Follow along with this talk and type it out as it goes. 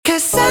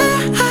'Cause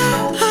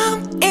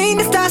I'm in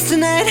the stars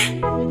tonight.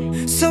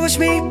 So watch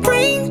me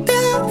bring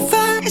the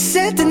fire,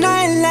 set the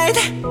night light.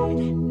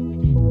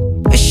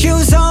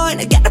 Shoes on,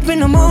 get up in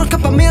the morning,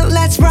 cup of milk,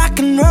 let's rock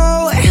and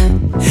roll.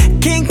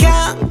 Kink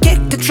out, kick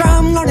the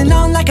drum, rolling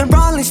on like a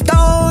rolling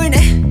stone.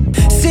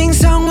 Sing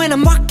song when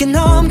I'm walking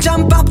home,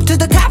 jump up to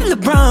the top of the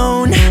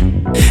brown.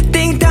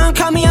 Ding dong,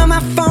 call me on my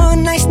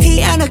phone, nice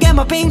tea and I'll get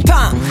my ping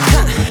pong.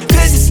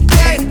 This is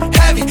getting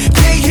heavy,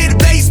 can't hear the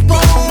bass,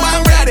 boom,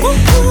 I'm ready.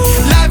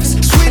 Life is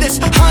sweet as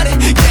honey,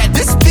 yeah,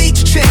 this beat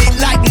chain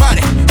like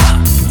money.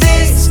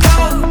 This go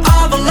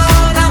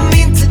overload, I'm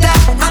into that,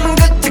 I'm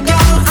good to go,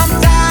 I'm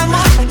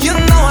diamond, you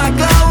know I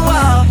glow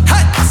up.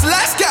 Hey, so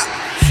let's go.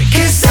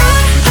 'Cause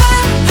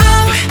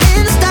I'm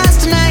in the stars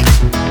tonight.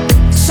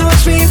 So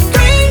watch me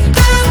bring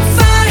the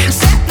fire,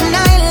 set the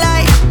night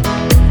light.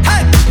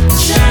 Hey,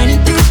 Shining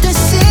through the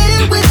city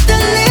with a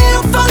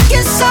little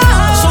funky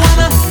soul. So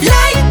I'ma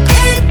light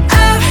it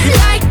up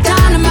like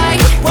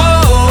dynamite.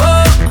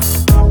 whoa,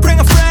 bring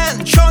a friend,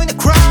 join the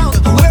crowd,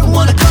 whoever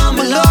wanna come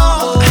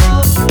along.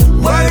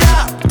 Word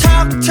up,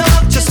 talk,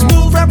 just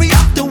move right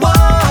up the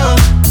wall.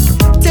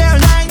 Their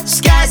light,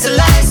 sky's the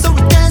light, so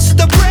we dance to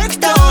the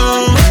breakdown.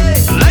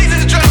 Ladies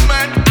and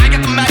gentlemen, I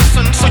got the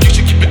MASN, so you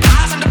should keep your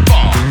eyes on the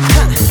ball.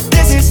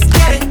 This is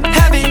getting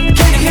heavy,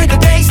 can you hear the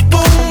bass?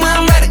 Boom,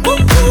 I'm ready.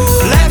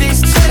 Life is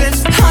sweet as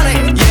honey,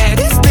 yeah,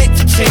 this bitch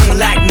ching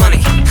like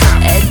money.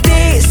 At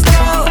this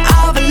go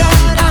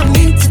overload, I'm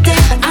into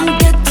that, I'm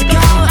good to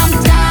go, I'm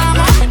down,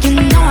 you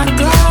know I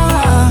glow.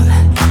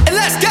 And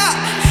let's go.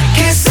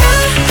 'Cause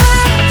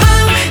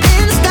I'm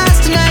in the stars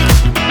tonight.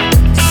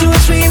 So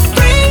watch me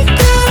bring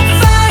the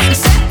fire,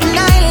 set the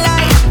night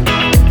light.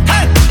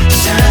 Hey,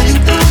 Shining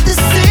through the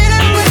city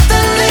with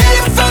a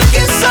little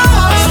funky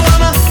soul. So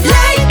I'ma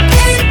light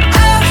it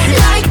up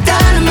like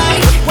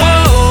dynamite.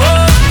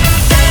 whoa,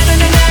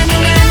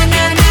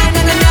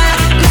 Na-na-na-na-na-na-na-na-na-na.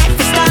 Life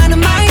is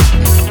dynamite.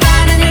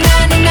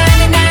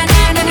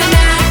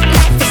 Na-na-na-na-na-na-na-na-na-na.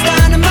 Life is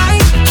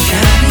dynamite.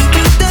 Shining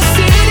through the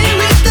city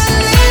with a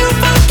little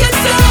funky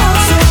soul.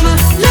 So I'ma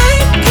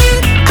light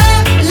it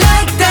up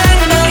like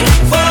dynamite.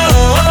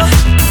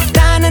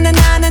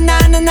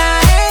 Da-na-na-na-na-na-na-na,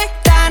 eh.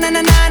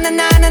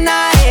 Da-na-na-na-na-na-na,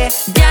 eh.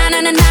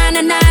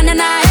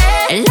 Da-na-na-na-na-na-na,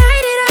 eh.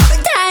 Light it up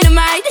like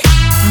dynamite.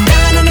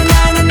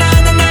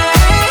 Da-na-na-na-na-na-na,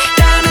 eh.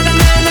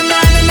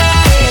 Da-na-na-na-na-na-na,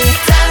 eh.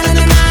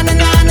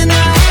 Da-na-na-na-na-na-na,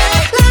 eh.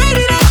 Light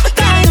it up like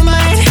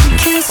dynamite.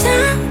 'Cause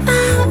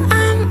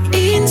I'm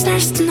in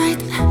stars tonight.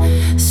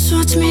 So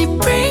watch me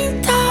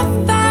bring the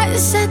fire,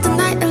 set the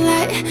night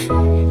alight.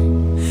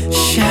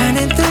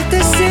 Shining through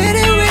the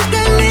city with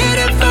a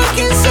little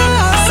fucking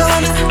soul. So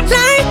I'ma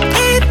light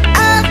it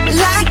up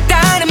like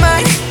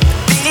dynamite.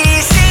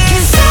 This is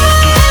 'cause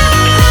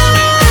I'm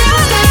in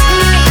stars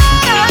tonight.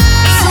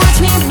 So watch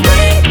me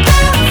bring the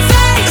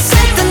fire,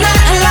 set the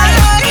night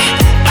alight.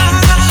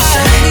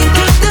 Shining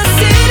through the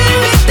city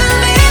with a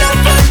little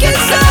fucking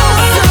soul.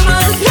 So I'ma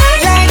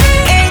light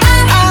it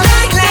up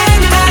like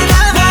dynamite.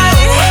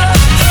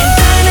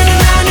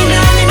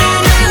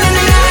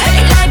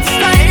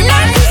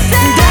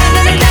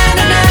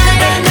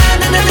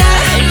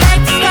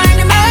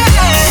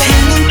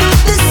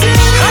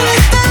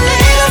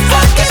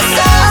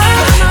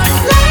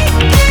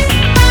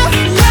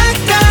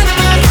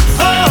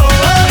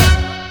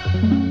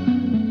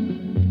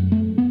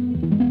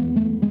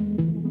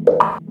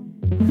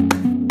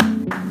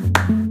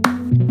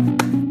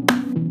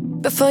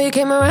 Before you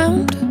came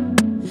around,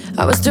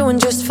 I was doing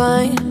just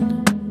fine.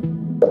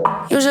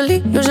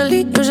 Usually,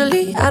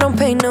 I don't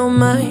pay no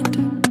mind.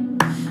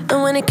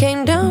 And when it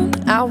came down,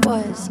 I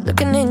was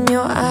looking in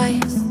your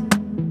eyes.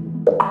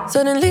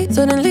 Suddenly,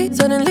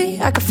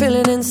 I could feel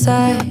it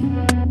inside.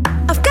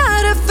 I've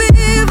got a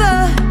fever,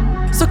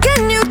 so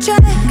can you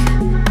check?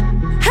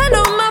 Hand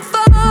on my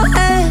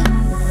forehead,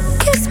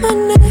 kiss my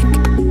neck.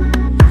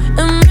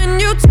 And when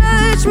you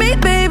touch me,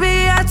 baby,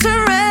 I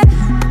turn red.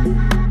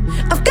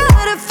 I've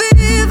got a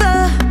fever,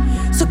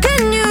 so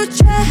can you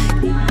check?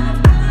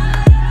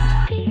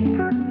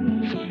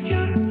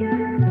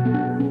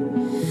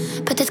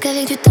 Peut-être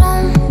qu'avec du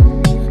temps,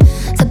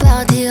 ça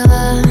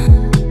partira.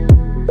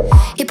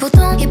 Et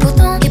pourtant,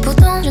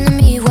 je ne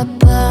m'y vois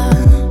pas.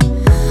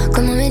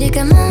 Comme un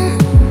médicament,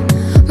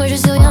 moi je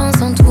suis rien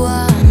sans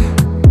toi.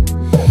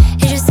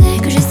 Et je sais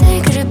que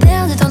je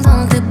perds de temps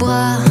dans tes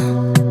bras.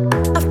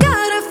 I've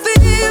got a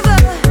fever,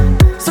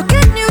 so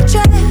can you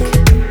check?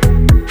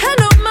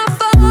 Hand on my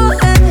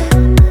forehead,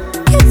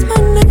 kiss my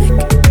neck.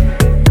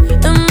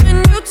 And when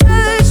you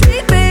touch me,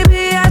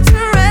 baby, I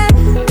turn red.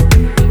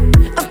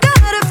 I've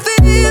got a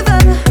fever,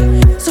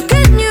 so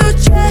can you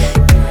check?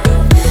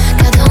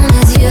 Car dans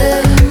mes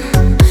yeux,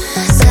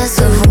 ça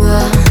se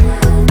voit.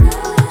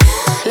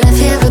 La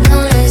fièvre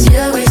dans les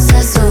yeux.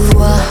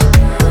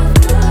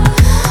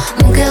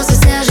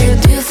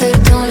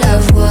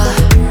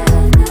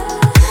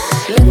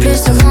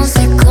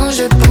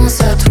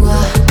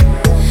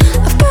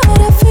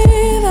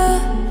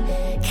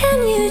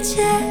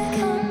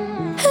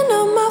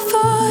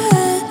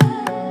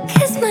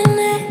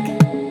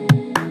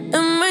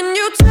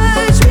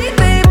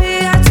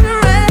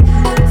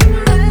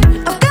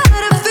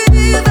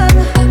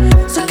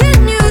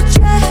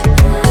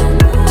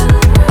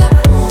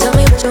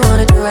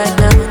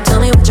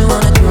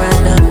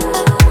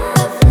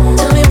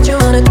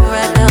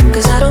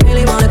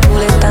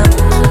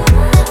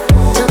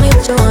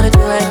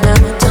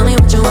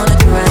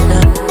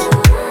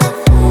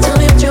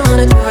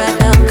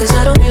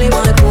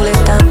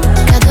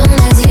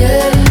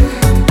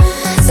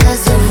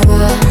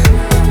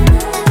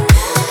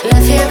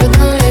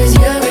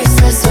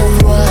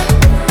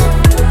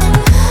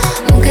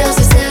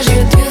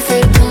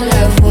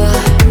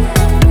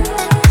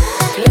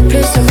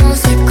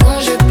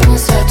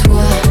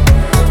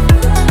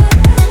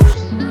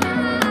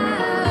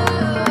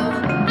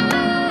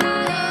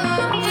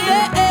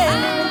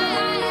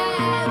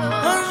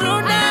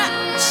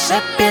 Se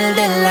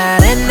pierde en la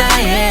arena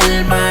y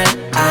el mar.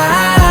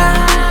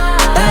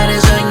 Estaré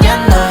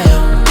soñando yo.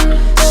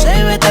 Se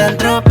ve tan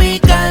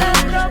tropical.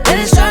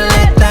 El sol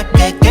está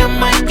que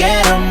quema y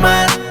quiero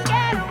más.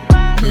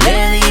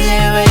 Le dije,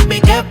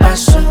 baby, ¿qué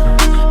pasó?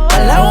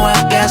 Al agua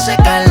que hace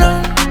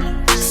calor.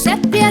 Se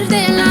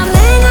pierde en la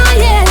arena y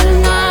el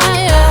mar.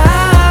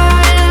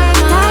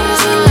 Estaré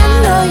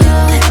soñando yo.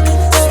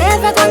 Se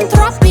ve tan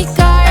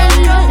tropical.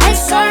 El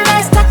sol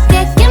está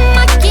que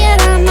quema,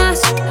 quiero más.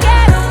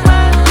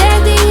 Le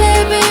dije,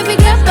 baby,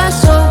 ¿qué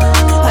pasó?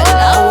 Al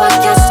agua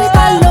que hace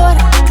calor.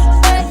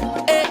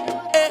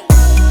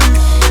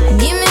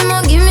 Give me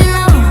more, give me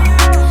more.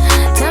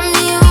 Tell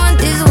me you want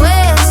this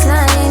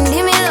waistline.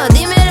 Dímelo,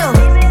 dímelo.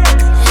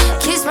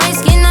 Kiss my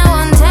skin, I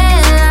want 10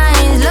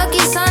 lines. Lucky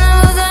son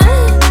of a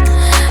gun.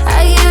 I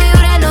give you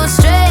that no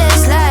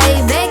stress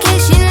life.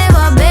 Vacation, live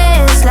our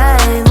best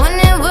life.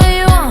 Whenever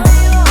you want.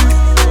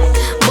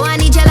 Boy, I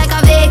need you like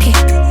a vacay.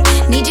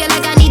 Need you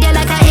like I need you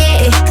like a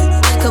eh.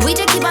 Cause we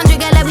just keep on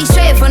drinking like we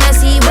straight from the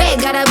sea. Wait,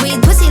 gotta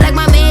breathe pussy like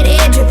my maid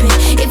air dripping.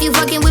 If you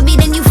fucking with me,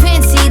 then you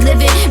fancy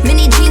living.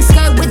 Mini jean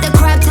skirt with the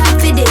crop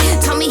top fitted.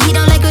 Told me he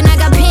don't like when I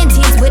got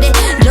panties with it.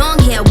 Long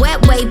hair,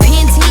 wet way,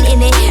 Pantene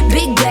in it.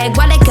 Big bag,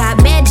 while it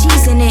got mad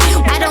cheese in it.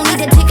 I don't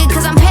need a ticket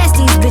cause I'm past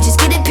these bitches.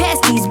 Get it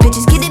past these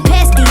bitches, get it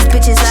past these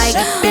bitches like.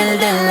 Se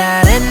pierde en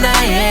la arena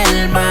y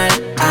el mar.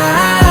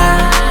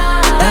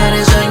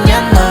 Estaré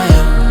soñando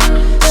yo.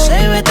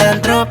 Se ve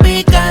tan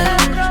tropical.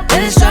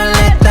 El sol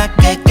está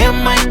que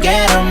quema y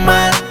quiero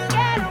más.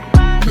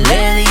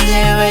 Le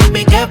dije,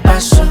 baby, ¿qué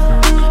pasó?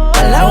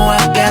 Al agua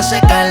que hace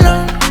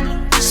calor.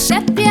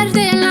 Se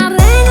pierde en la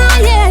arena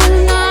y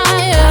el mar.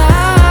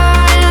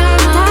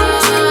 Estaré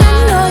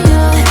soñando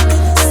yo.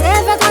 Se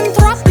ve tan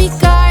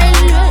tropical.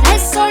 El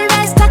sol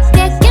está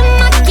que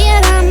quema,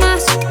 quiero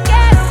más.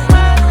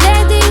 Le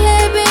dije,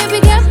 baby,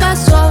 ¿qué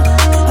pasó?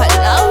 Al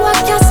agua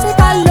que hace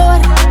calor.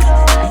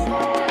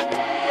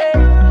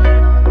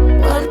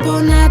 Cuerpo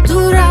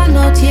natural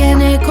no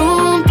tiene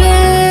compe.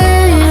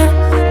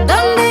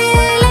 Donde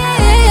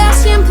ella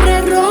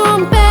siempre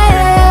rompe.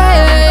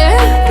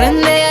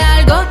 Prende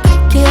algo que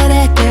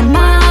quieres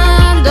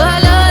quemar.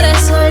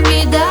 Dolores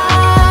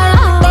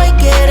olvidar. Hoy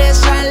quiere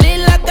salir,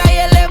 la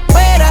calle le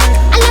espera.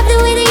 I love the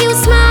way that you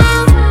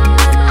smile.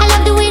 I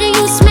love the way that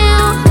you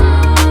smell.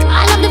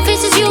 I love the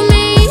faces you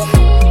make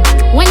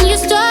when you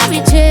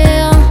story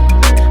tell.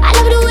 I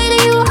love the way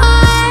that you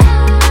are.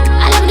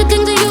 I love the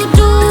things that you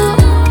do.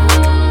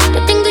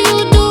 The things that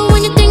you do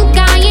when you think I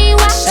ain't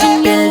Se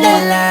watching pierde you.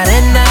 en la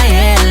arena y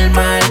el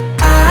mar.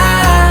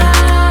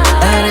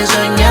 Estaré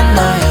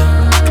soñando yo.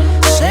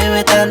 Se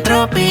ve tan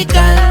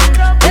tropical.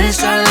 El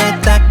sol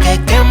está que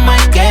quema y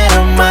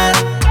quiero más.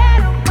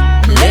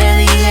 Le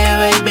dije,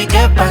 baby,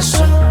 ¿qué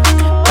pasó?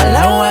 Al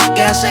agua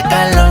que hace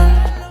calor.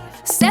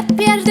 Se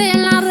pierde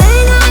en la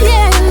arena y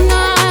el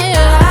mar.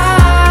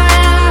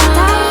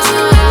 Estaré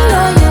soñando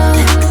yo.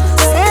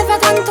 Se ve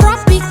tan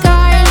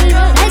tropical.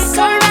 El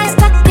sol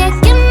está que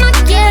quema,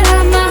 quiero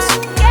más.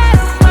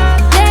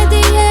 Le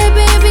dije,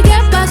 baby, ¿qué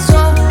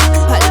pasó?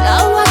 Al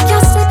agua que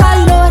hace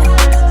calor.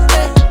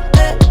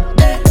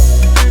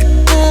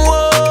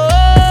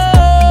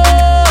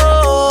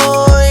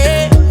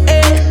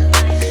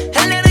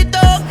 El negrito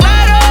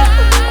claro,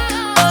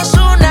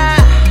 Ozuna.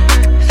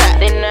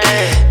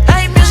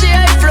 Hay music,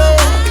 hay flow,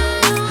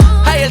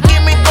 hay el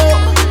químico.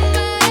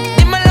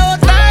 Dímelo,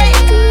 Ty.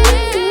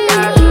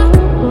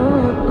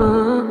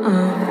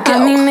 A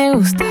mí me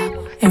gusta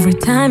every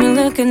time you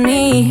look at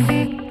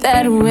me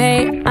that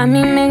way. A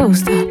mí me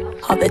gusta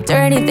all the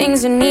dirty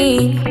things you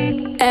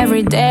need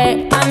every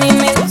day. A mí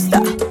me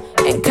gusta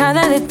en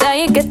cada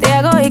detalle que te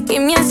hago y que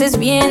me haces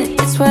bien.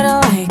 It's what I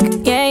like,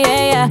 yeah,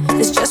 yeah, yeah.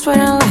 It's just what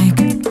I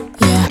like,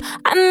 yeah.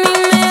 A mí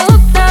me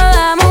gusta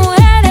las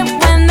mujeres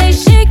when they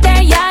shake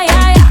their yeah,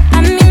 yeah, yeah.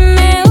 A mí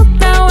me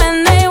gusta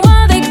when they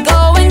want they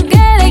go and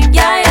get it,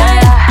 yeah,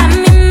 yeah, yeah. A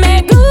mí me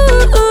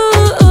gusta,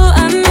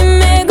 a mí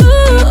me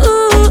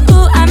gusta,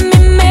 a mí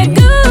me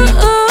gusta.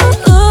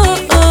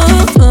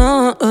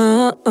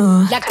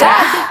 La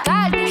Cardi.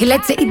 He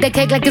likes to eat the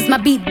cake like it's my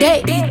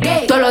B-day.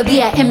 Todos los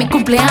días en mi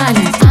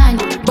cumpleaños.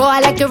 Boy,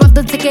 I like it rough,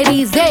 don't take it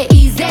easy.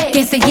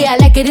 Quien se I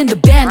like it in the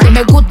band.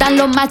 Me gustan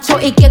los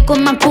machos y que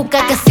coman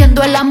cuca. Que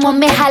siendo el amo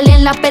me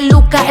jalen la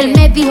peluca. Él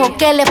me dijo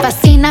que le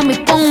fascina mi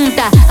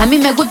punta. A mí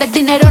me gusta el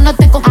dinero, no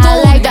te confunda.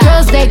 I like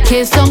girls that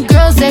kiss on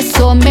girls,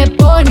 eso me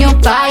pone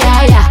on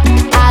fire, yeah.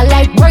 I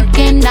like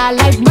working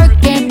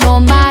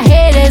on my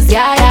haters,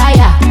 yeah, yeah,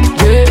 yeah.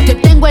 Que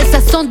tengo el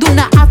sazón de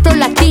una afro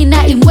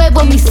latina y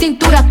muevo mi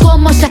cintura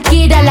como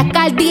Shakira, la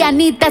Cardi,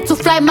 Anita, su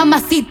fly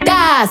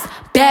mamacitas.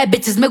 Bad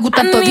bitches me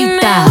gustan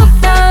toditas. A mí me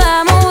gusta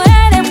las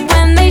mujeres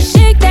when they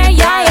shake their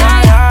yeah,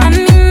 yeah, yeah. A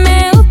mí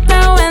me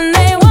gusta when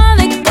they want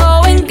to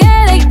go and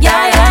get it,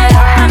 yeah, yeah,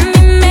 yeah. A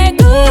mí me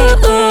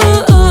gusta,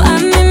 a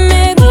mí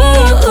me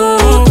gusta,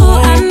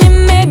 a mí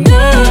me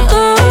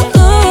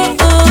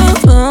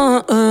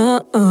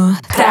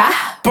gusta.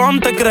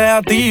 Ponte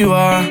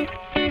creativa.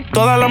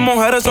 Todas las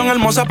mujeres son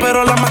hermosas,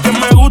 pero las más que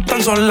me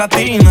gustan son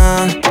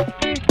latinas.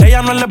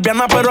 Ella no es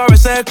lesbiana, pero a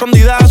veces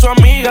escondida a su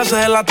amiga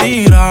se la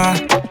tira.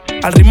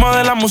 Al ritmo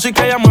de la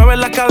música ella mueve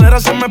las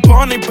caderas, se me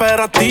pone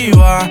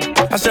hiperactiva.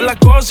 Hace las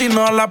cosas y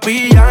no la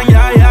pillan,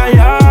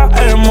 ya.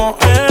 Hemos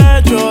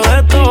hecho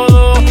de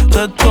todo.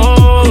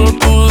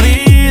 Tú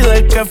di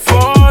de qué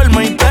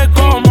forma y te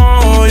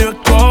como yo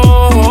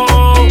escojo.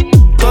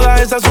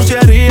 Toda esa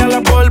suciería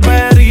la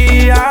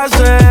volvería a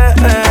hacer.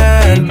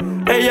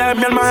 Ella es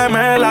mi alma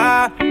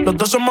gemela, los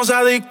dos somos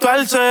adictos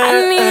al ser. A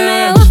mí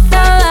me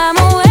gusta la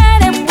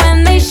mujeres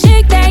when they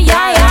shake that,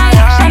 ya.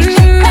 A mí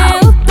me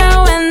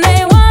gusta when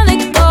they wanna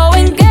go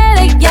and get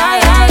it, ya.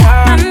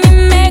 A mí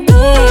me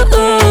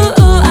gusta,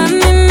 a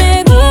mí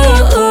me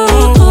gusta,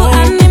 a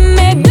mí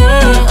me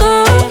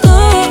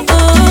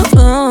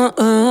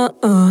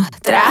gusta.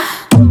 Tra.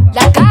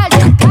 La calle,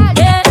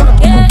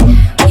 Yeah,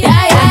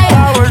 yeah, yeah.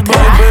 Flowers,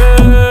 baby.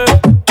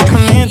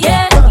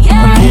 Yeah,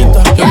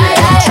 Anita,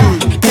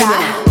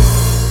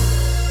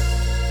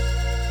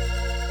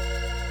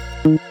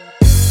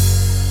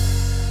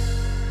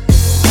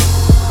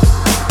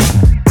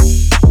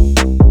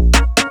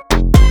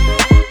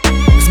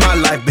 It's my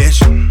life,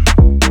 bitch.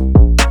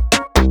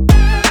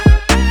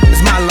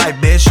 It's my life,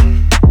 bitch.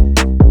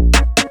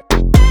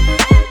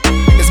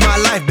 It's my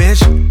life,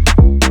 bitch.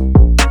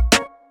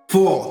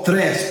 4,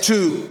 3,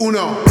 2, 1.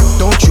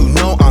 Don't you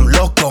know I'm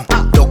loco?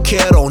 No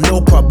quiero,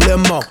 no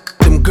problemo.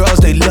 Them girls,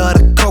 they love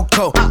the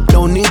coco.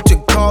 No need to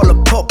call a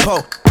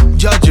popo.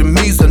 Judging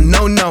me's a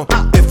no-no.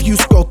 If you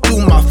scroll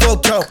through my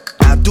photo,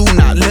 I do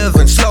not live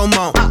in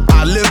slow-mo.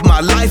 I live my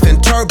life in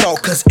turbo.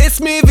 Cause it's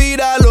mi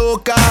vida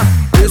loca.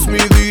 It's mi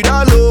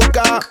vida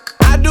loca.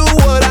 I do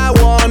what I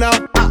wanna.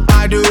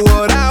 I do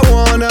what I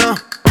wanna.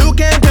 You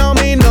can't tell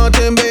me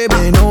nothing,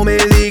 baby. No me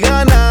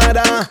diga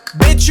nada.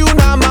 Bitch, you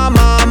not my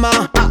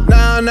mama.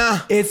 Nah.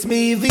 It's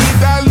mi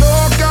vida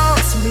loca.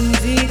 Es mi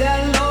vida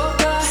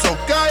loca. So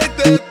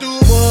cállate tu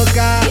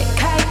boca.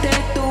 Cállate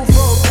tu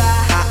boca.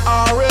 I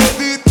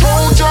already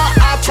told ya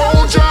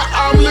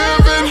I'm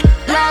living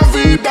la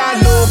vida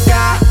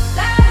loca.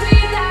 La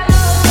vida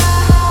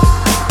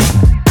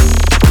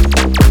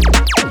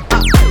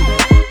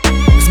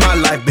It's my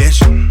life,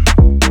 bitch.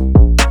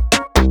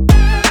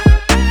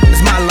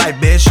 It's my life,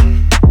 bitch.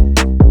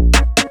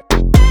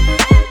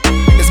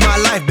 It's my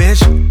life,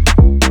 bitch.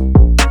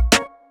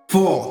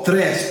 4,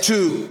 3,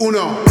 2,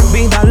 1.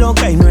 Vida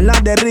loca y no es la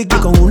de Ricky.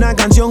 Con una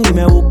canción y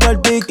me busco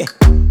el pique.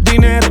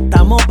 Dinero,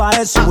 estamos pa'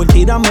 eso. Will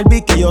tírame el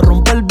beat que yo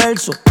rompo el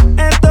verso.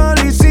 Esto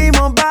lo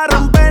hicimos pa'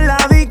 romper la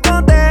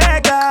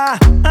discoteca.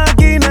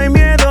 Aquí no hay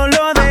miedo,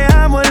 lo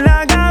dejamos en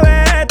la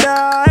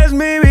gaveta. Es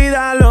mi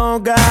vida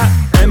loca,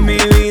 es mi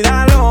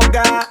vida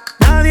loca.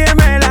 Nadie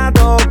me la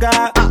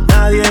toca,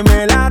 nadie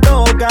me la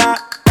toca.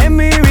 Es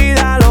mi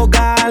vida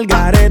loca, al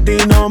garete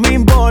y no me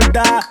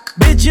importa.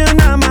 Bitch, you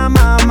not my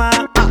mama.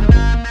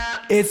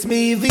 It's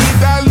mi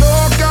vida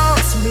loca.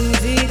 Es mi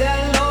vida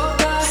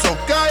loca. So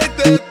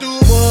cállate tu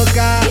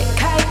boca.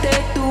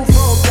 Cállate tu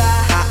boca.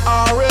 I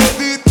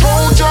already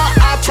told ya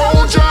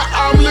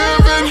I'm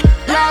living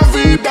la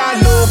vida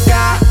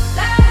loca.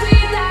 La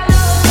vida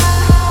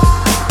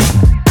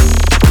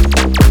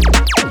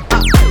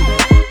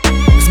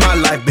It's my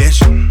life,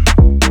 bitch.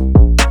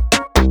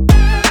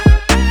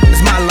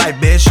 It's my life,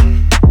 bitch.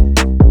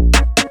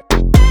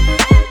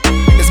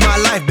 It's my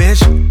life,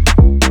 bitch.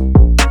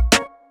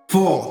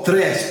 4,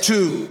 3,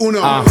 2, 1.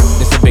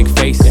 It's a big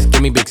face,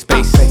 give me big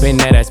space. Spin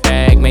that ass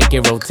bag, make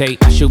it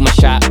rotate. I shoot my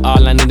shot,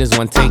 all I need is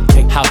one take.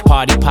 House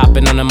party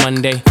popping on a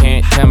Monday.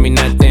 Can't tell me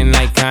nothing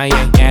like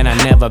Kanye. And I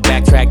never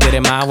backtrack, get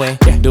it my way.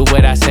 Do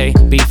what I say,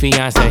 be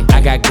fiance.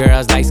 I got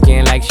girls light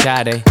skin like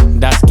Sade.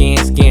 Dark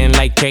skin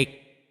like cake.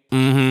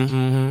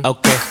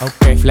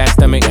 Okay. Flat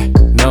stomach,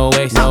 no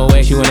way.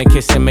 She wanna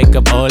kiss and make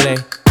up, ole.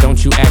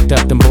 Don't you act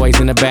up, them boys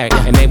in the back.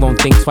 And they won't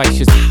think twice,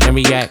 just and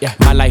react.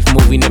 My life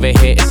movie never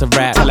hit, it's a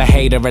rap. Tell a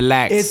hater,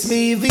 relax. It's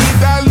mi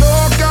vida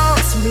loca.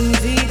 Es mi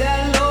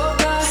vida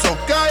loca. So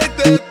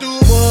cállate tu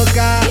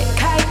boca.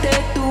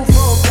 Cállate tu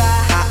boca.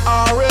 I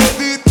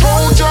already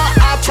told ya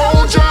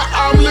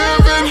I'm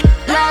living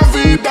la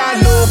vida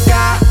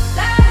loca.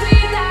 La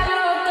vida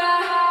loca.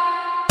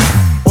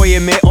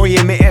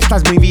 Óyeme, esta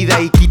es mi vida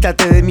y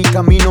quítate de mi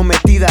camino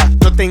metida.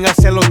 No tengas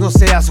celos, no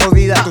seas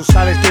jodida. Tú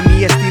sabes que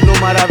mi estilo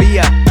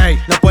maravilla. Ey,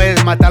 no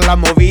puedes matar la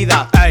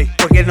movida. Ey,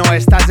 porque no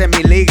estás en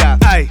mi liga.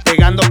 Ey,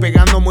 pegando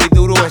muy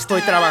duro,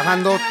 estoy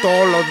trabajando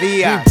todos los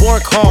días.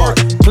 Work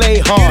hard, play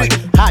hard.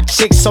 Hot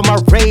chicks on my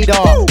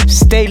radar.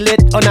 Stay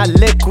lit on a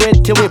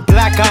liquid till we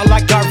black out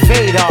like Darth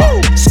Vader.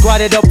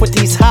 Squatted up with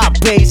these hot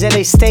babes and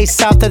they stay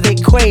south of the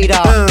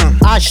equator.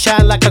 I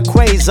shine like a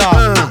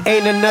quasar.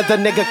 Ain't another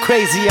nigga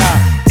crazier.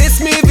 It's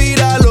mi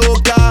vida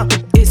loca.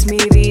 Es mi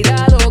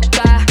vida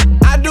loca.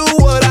 I do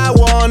what I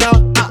wanna.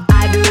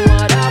 I do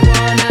what I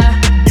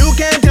wanna. You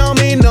can't tell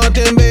me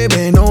nothing,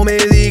 baby. No me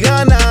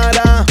diga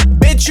nada.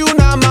 Bitch, you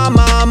not my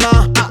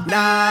mama.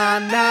 Nah.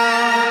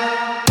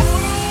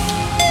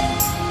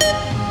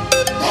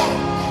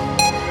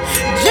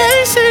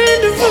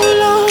 Jason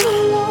Derulo.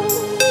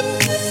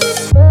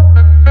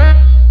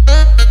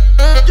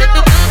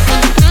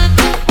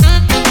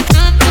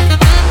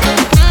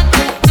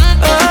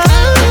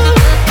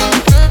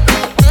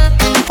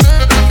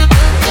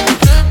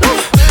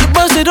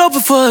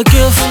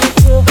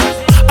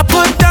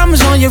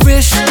 your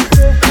wrist.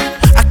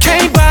 I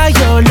can't buy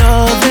your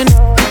loving.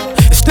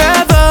 It's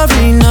never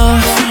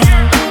enough.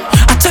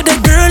 I took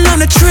that girl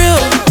on a trip,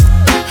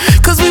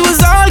 cause we was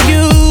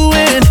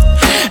arguing.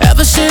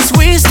 Ever since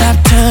we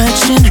stopped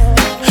touching,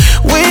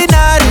 we're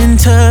not in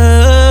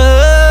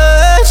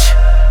touch.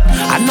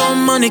 I know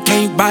money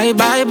can't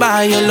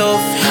buy your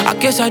love. I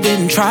guess I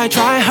didn't try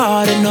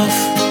hard enough.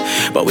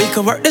 But we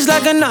could work this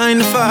like a 9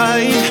 to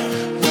 5.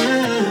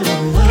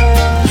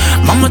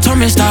 Mama told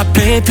me stop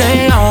play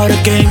all the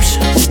games.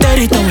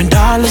 Steady throwing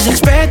dollars,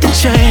 expecting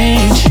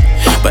change.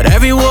 But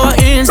every war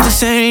ends the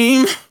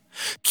same.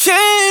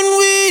 Can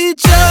we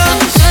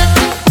just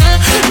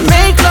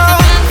make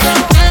love,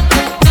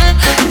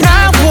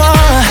 not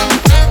war?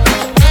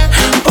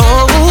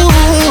 Oh,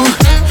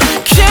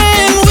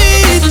 can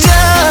we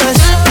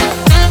just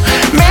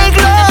make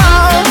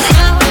love,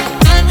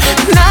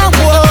 not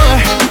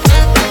war?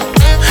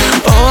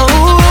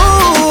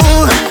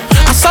 Oh,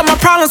 I solved my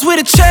problems with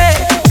a check.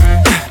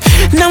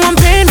 Now I'm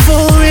paying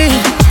for it.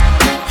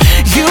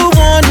 You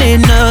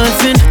wanted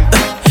nothing,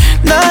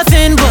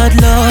 nothing but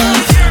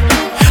love.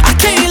 I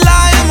can't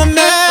lie, I'm a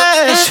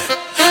mess.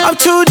 I'm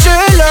too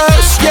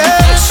jealous,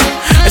 yes.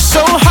 It's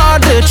so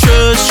hard to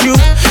trust you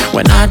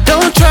when I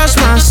don't trust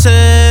myself.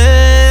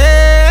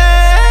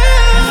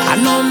 I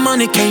know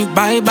money can't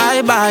buy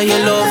your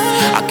love.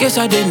 I guess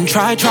I didn't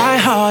try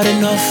hard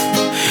enough.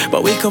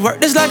 But we could work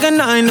this like a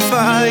 9 to 5.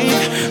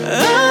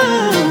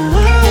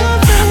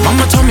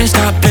 Mama told me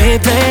stop play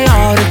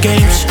all the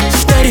games.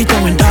 Steady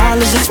throwing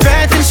dollars,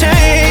 expecting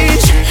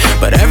change.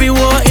 But every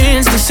war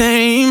ends the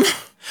same.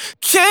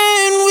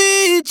 Can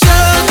we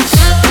just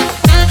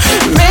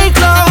make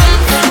love,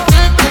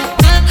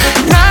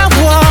 not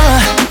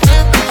war?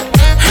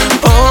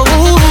 Oh,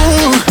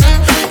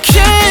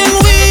 can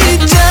we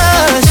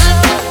just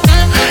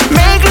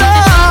make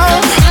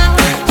love,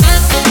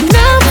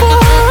 not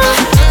war?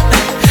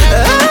 Oh,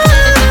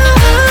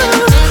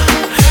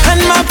 and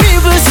my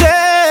people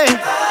say,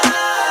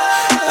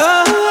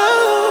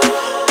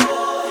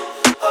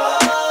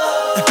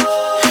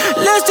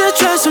 let's just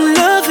try some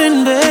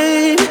loving,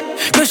 babe.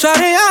 Cause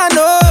shawty, I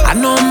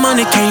know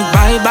money can't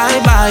buy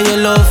your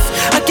love.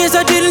 I guess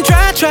I didn't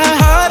try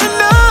hard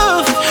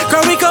enough.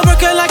 Girl, we could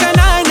work it like a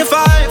 9 to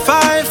 5.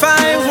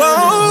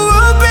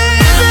 Whoa,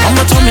 baby.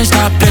 Mama told me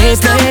stop play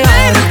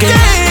all the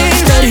games.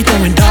 Steady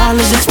throwing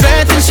dollars,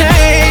 expecting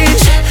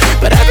change.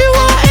 But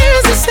everyone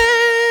is the same.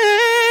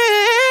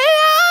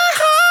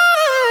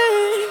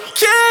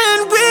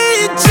 Can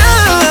we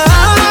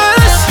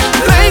just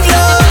make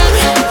love,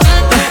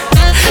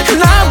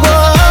 not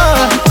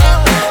war?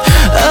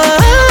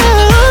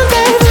 Oh,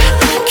 baby.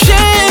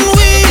 Can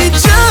we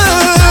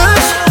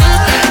just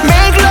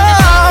make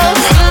love,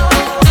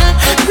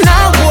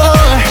 not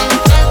war?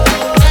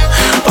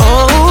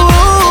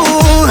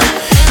 Oh,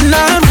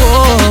 not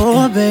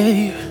war,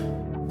 babe.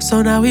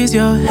 So now he's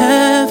your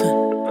heaven.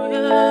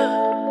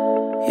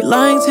 You're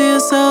lying to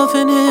yourself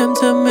and him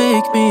to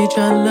make me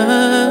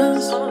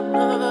jealous.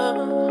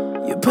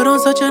 You put on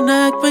such an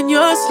act when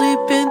you're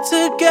sleeping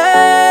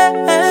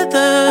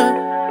together.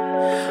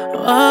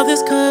 All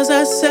this cause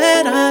I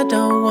said I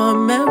don't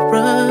want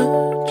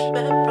marriage.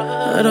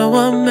 I don't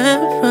want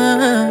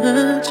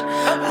marriage.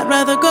 I'd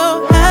rather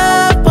go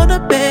half on a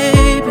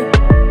baby.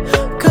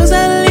 Cause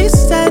at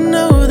least I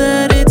know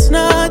that it's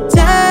not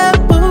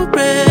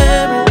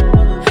temporary.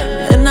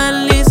 And at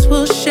least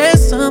we'll share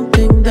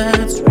something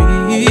that's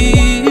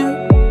real.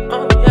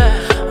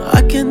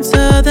 I can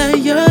tell that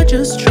you're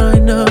just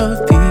trying to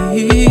feel.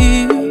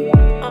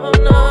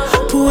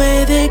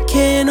 Puede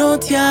que no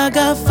te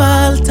haga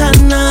falta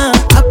nada,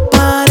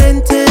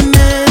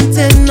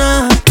 aparentemente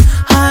nada.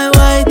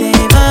 Hawái de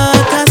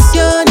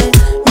vacaciones,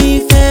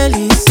 mis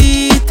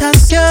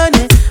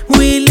felicitaciones.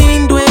 Muy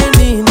lindo en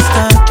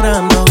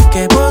Instagram lo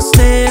que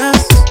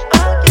posteas.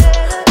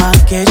 Pa'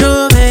 que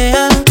yo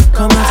vea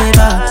cómo te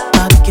va,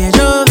 pa' que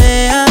yo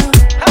vea.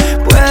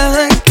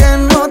 Puede que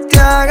no te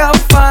haga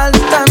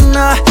falta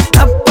nada,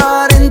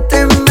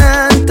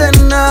 aparentemente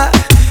nada.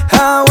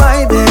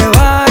 Hawái de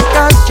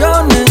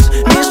vacaciones,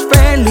 mis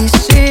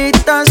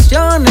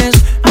felicitaciones.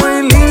 Muy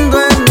lindo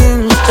en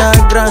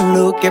Instagram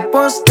lo que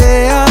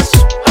posteas.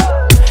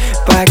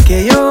 Pa'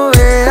 que yo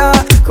vea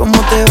cómo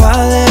te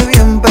va de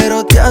bien,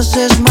 pero te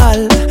haces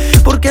mal.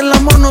 Porque el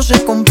amor no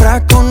se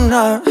compra con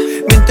nada.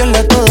 Miéntele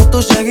a todos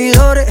tus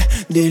seguidores.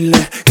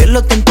 Dile que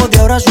los tiempos de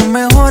ahora son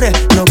mejores.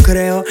 No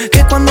creo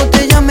que cuando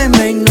te llame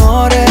me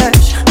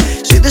ignores.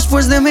 Si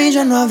después de mí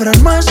ya no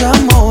habrán más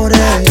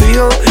amores. Tú y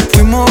yo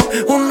fuimos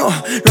uno,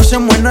 no se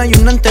muera y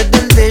uno antes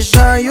del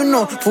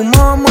desayuno.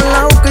 Fumábamos el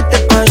agua que te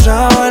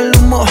pasaba el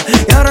humo.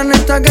 Y ahora en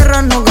esta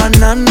guerra no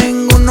gana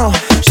ninguno.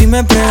 Si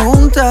me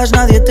preguntas,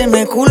 nadie te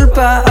me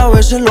culpa. A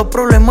veces los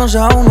problemas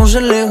a uno se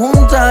le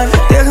juntan.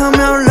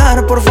 Déjame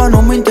hablar, porfa,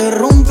 no me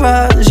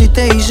interrumpas. Si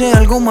te hice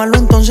algo malo,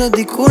 entonces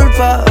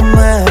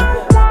discúlpame.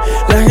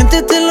 La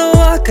gente te lo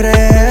va a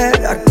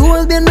creer.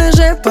 Actúas bien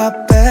ese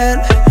papel,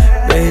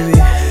 baby,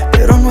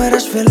 pero no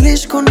eres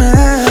feliz con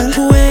él.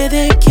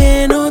 Puede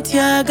que no te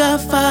haga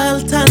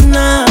falta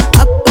nada,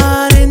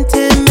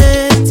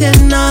 aparentemente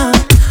nada.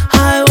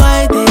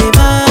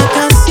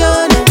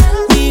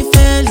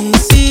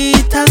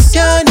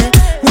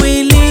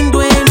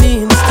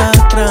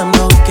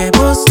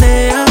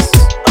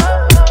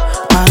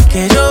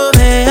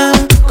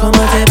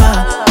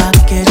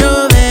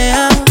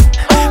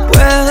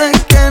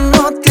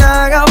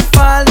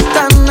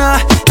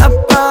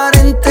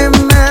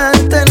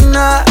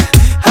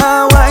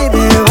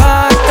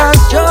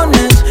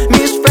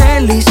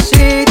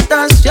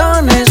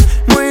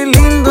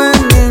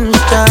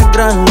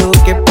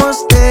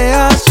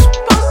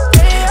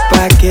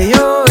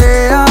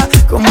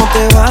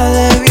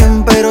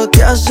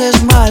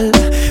 haces mal,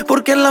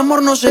 porque el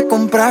amor no se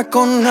compra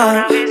con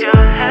nada.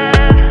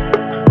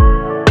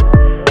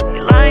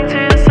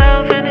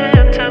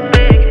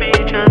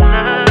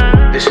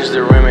 This is the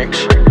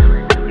remix.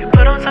 You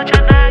put on such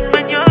an act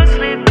when you're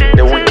sleeping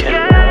The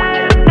Weeknd.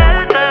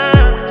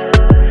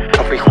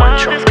 Papi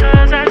Juancho.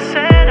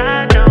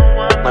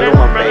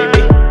 Maluma,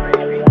 baby.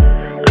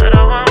 I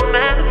don't want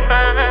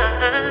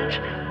marriage.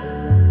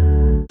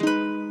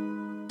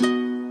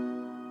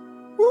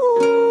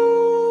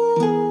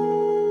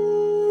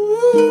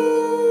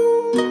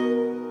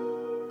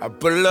 I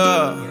pull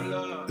up,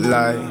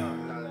 like.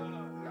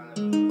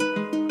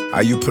 How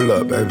you pull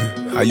up, baby?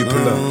 How you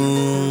pull up?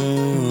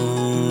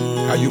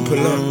 How you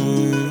pull up?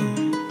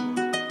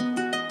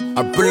 I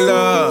pull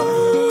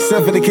up.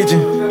 Step in the kitchen.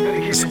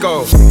 Let's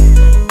go.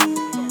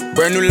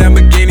 Brand new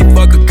Lamborghini,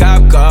 fuck a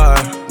cop car.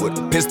 With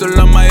a pistol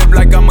on my hip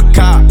like I'm a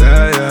cop.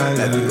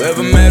 Have you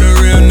ever met a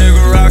real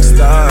nigga rock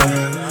star?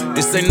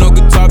 This ain't no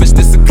guitar, bitch,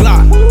 this a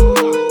Glock.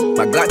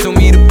 My Glock told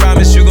me to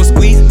promise you gon'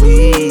 squeeze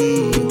me.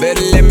 You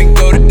better let me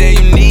go the day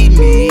you need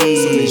me.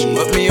 So bitch,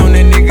 put me on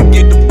that nigga,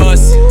 get the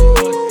bus.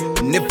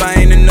 And if I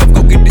ain't enough,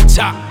 go get the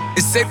chop.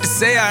 It's safe to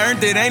say I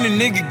earned it, ain't a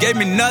nigga gave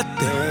me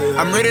nothing.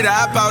 I'm ready to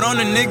hop out on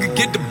a nigga,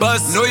 get the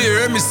bus. Know you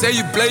heard me say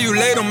you play, you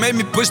late, don't make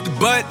me push the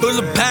butt. Full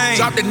of pain,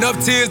 dropped enough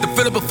tears to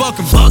fill up a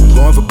fucking bucket.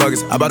 Going for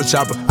buggers, I bought a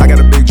chopper. I got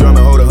a big drum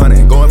and hold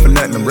 100. Going for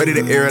nothing, I'm ready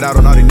to air it out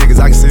on all these niggas,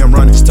 I can see I'm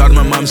running. Just talk to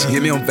my mom, she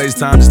hit me on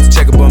FaceTime just to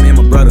check up on me and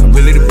my brother. I'm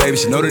really the baby,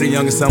 she know that the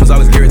youngest son was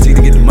always guaranteed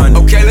to get the money.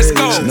 Okay, let's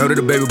go. She know that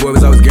the baby boy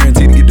was always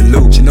guaranteed to get the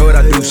loot. She know what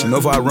I do, she know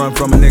if I run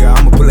from a nigga,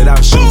 I'ma pull it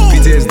out, shoot.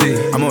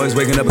 PTSD, I'm always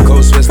waking up in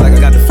cold sweats like I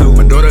got the flu.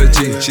 My daughter a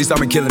G, she saw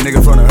me kill a nigga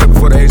in front of her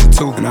before the age of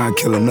 2. And I'd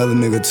kill another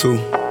nigga too,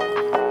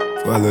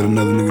 before I let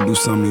another nigga do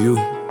something to you.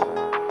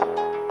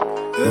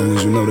 As long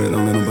as you know that,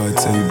 don't let nobody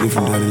tell you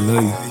different, daddy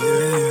love you.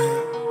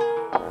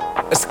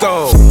 Let's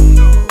go.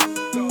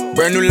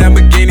 Brand new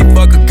Lamborghini,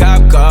 fuck a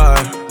cop car.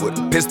 With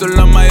a pistol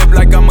on my hip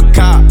like I'm a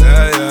cop.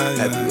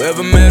 Have you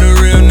ever met a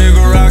real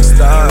nigga rock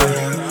star?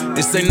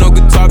 This ain't no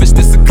guitar, bitch,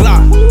 this a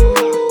Glock.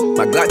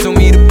 My Glock told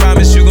me to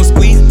promise you gon'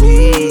 squeeze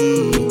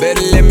me. You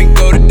better let me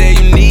go the day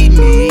you need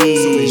me.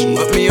 So bitch,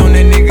 put me on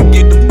that nigga,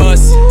 get the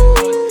bus.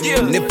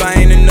 And if I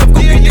ain't enough,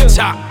 go get the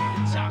chop.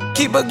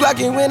 Keep a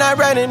Glockin' when I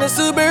ride in the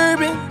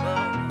Suburban.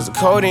 Was a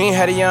codeine,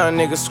 had a young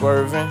nigga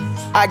swerving.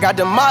 I got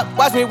the mop,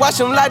 watch me wash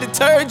him like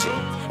detergent.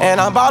 And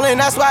I'm ballin',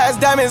 that's why it's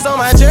diamonds on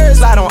my jersey.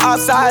 Slide on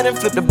outside and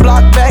flip the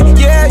block back,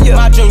 yeah, yeah.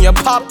 My junior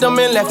popped them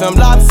and left him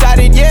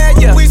lopsided, yeah,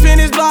 yeah. We spin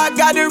his block,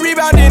 got the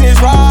rebound in his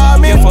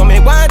ramen. For me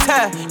one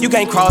time, you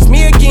can't cross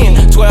me again.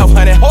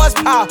 1200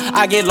 horsepower,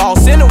 I get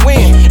lost in the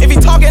wind. If he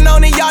talking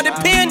on it, y'all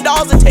depend,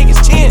 dolls and take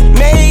his chin.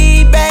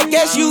 Maybach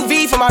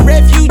SUV for my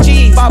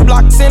refugees. 5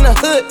 blocks in the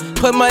hood,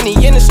 put money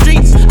in the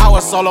streets. I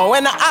was solo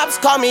and the ops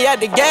called me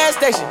at the gas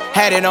station.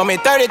 Had it on me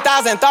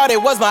 30,000, thought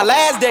it was my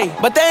last day.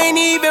 But they ain't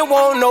even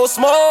want no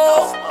smoke.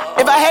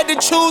 If I had to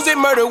choose it,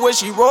 murder would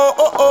she roll?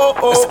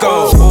 Let's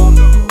go.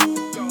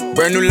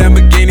 Brand new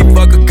Lamborghini,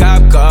 fuck a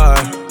cop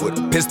car. With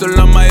a pistol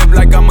on my hip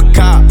like I'm a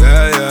cop.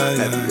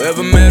 Have you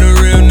ever met a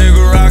real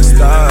nigga rock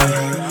star?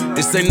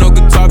 This ain't no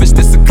guitar, bitch,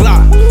 this a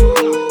Glock.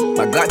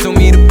 My Glock told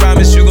me to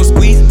promise you gon'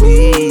 squeeze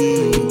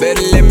me. You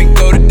better let me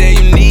go the day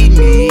you need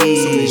me.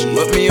 So bitch,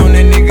 put me on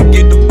that nigga,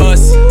 get the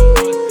bus.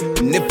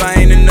 And if I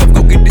ain't enough,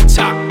 go get the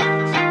chop.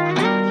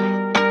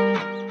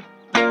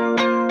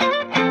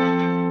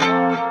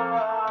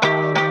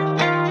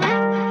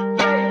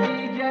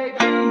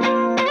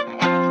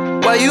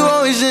 Why you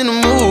always in the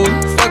mood?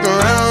 Fuck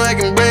around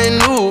like I'm brand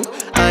new.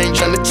 I ain't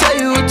tryna tell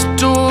you what to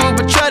do,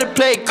 but try to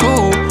play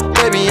cool.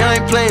 Baby, I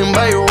ain't playing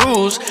by your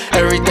rules.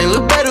 Everything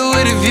look better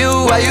with a view.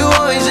 Why you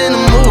always in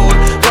the mood?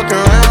 Fuck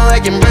around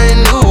like I'm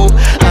brand new.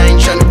 I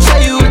ain't tryna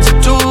tell you what to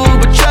do,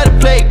 but try to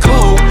play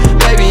cool.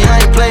 Baby,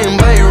 I ain't playing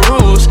by your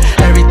rules.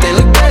 Everything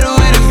look better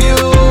with a view.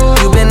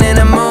 You been in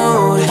the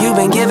mood, you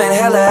been giving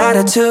hella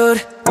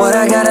attitude. What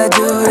I gotta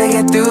do to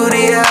get through to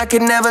you, I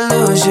could never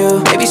lose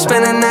you. Maybe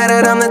spend a night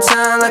out on the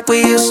town like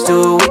we used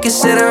to. We could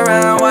sit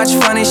around, watch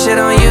funny shit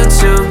on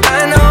YouTube.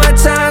 I know at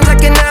times I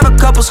can have a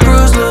couple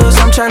screws loose.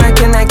 I'm tryna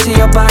connect to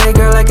your body,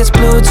 girl, like it's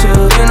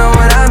Bluetooth. You know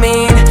what I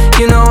mean,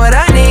 you know what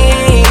I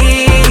need.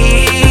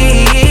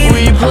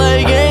 We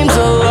play games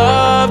of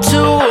love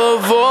to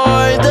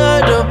avoid the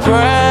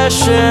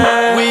depression.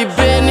 We've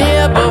been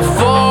here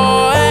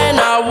before and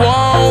I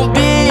won't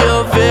be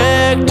a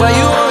victim. Why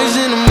you always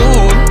in the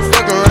mood?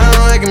 Fuck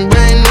around like I'm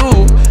brand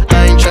new.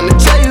 I ain't tryna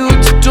tell you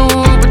what to do,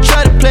 but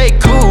try to play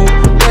cool.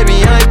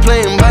 Baby, I ain't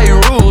playing by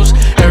your rules.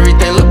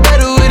 Everything look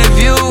better with a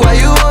view. Why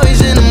you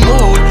always in the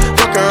mood?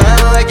 Fuck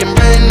around like I'm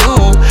brand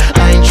new.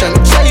 I ain't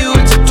tryna tell you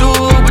what to do,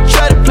 but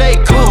try to play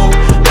cool.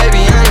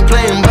 Baby, I ain't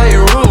playing by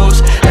your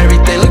rules.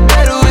 Everything look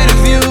better with a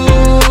view.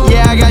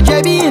 Yeah, I got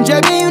JB and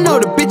JB, you know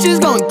the bitch is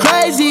going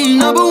crazy.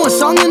 #1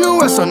 song in the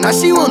world, so now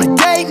she wanna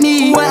date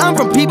me. Where I'm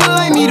from, people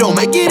like me don't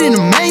make it in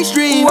the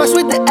mainstream. What's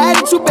with the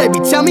attitude, baby?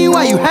 Tell me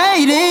why you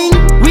hating.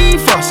 We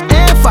fuss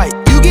and fight,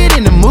 you get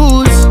in the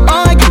moods.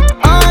 Argue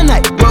all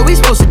night, what we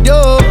supposed to do?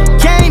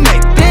 Can't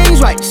make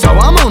things right, so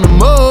I'm on the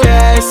move.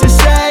 Yeah, it's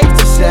safe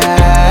to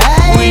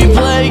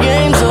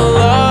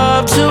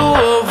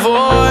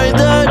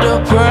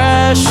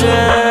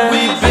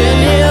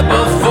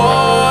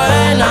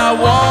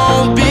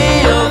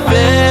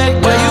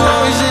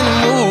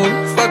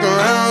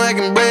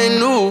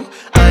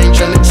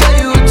tryna tell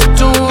you what to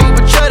do,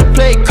 but try to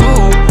play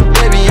cool.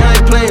 Baby, I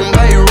ain't playing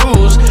by your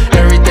rules.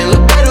 Everything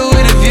look better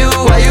with a view.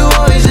 Why you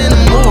always in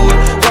the mood?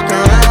 Fuck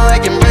around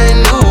like you're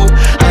brand new.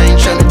 I ain't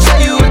tryna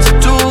tell you what to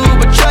do,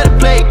 but try to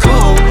play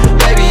cool.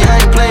 Baby,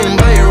 I ain't playing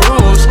by your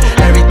rules.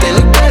 Everything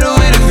look better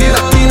with a view.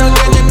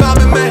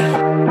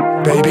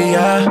 Baby,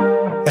 ya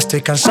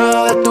estoy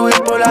cansado de tu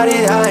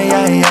bipolaridad,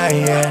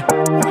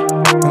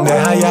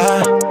 Deja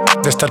ya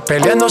de estar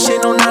peleando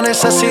sin una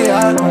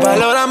necesidad.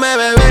 Valórame,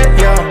 bebé,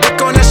 que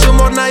con ese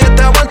humor nadie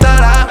te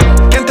aguantará.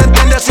 Quien te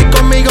entiende así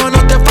conmigo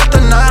no te falta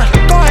nada.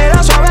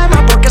 Cógela suave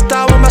más porque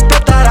esta bomba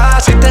explotará.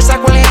 Si te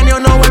saco el genio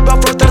no vuelvo a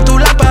frotar tu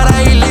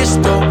lámpara y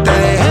listo. Te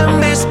dejé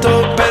en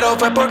visto, pero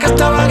fue porque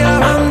estaba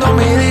grabando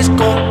mi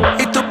disco.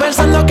 Y tú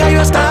pensando que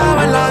yo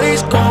estaba en la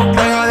disco.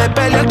 Deja de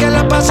pelear que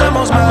la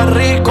pasamos más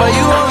rico. Why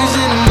you always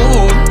in the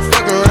mood?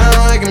 Fuck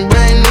around like I'm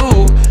brand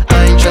new.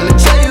 I ain't tryna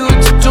tell you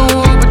what to do,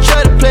 but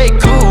try to play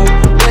cool.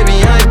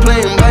 Baby, I ain't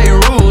playing by your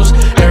rules.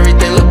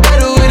 Everything look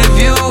better with a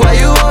view. Why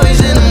you always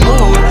in the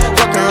mood?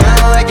 Fuck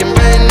around like I'm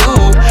brand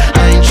new.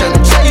 I ain't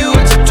tryna tell you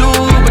what to do,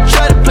 but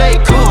try to play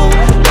cool.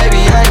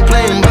 Baby, I ain't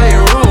playing by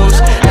your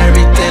rules.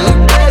 Everything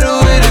look better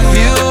with a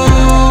view,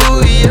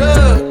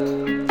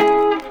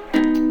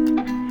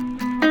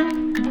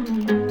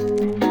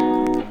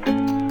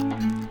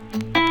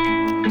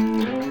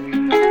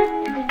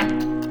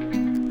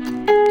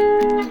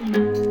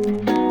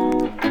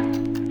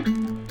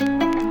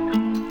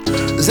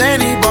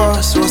 Zany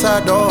boss,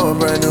 suicide door,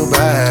 brand new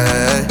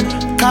bag.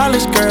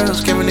 College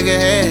girls, give a nigga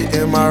head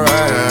in my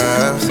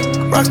raps.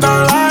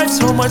 Rockstar life,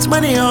 so much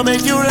money, I'll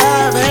make you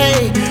laugh.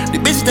 Hey, the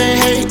bitch they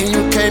hate, and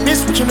you can't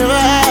miss what you never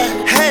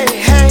had. Hey,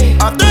 hey,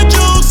 off the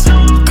juice,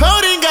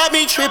 coding got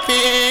me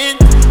tripping.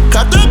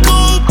 Cut the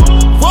coupe,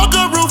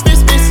 walker roof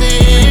is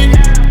missing.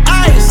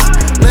 Ice,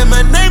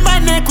 lemonade, my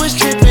neck was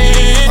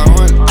tripping.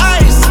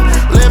 Ice,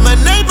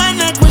 lemonade, my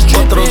neck was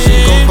tripping. 4 o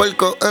 5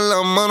 percos en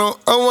la mano,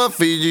 agua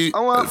Fiji.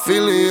 El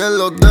Philly en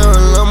los dedos,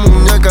 en la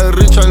muñeca, el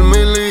Richard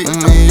Millie.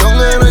 1 millón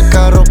en el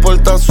carro,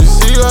 porta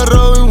suicida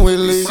Robin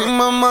Willie. Si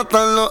me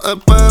matan, lo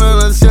espero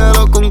en el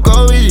cielo con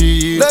Kobe.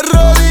 De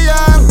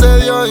rodillas ante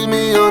Dios y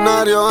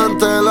millonario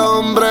ante el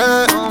hombre.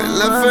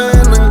 El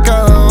FN en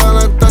cada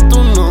bala está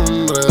tu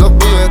nombre. Los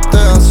billetes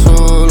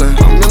azules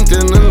también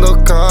tienen 2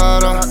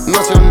 caras.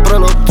 No siempre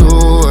los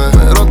tuve,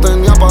 pero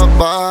tenía pa'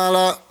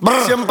 balas.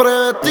 Siempre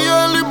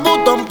vestido de Louis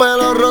Vuitton,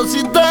 pelo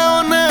rosita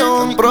o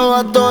neón.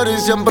 Probatorio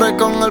y siempre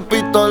con el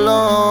pistolón.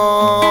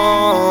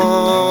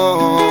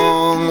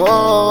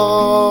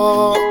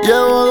 Oh.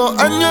 Llevo 2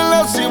 años en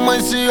la cima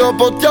y sigo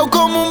posteado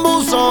como un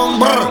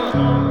buzón.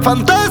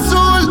 Fanta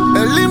azul,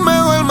 el I me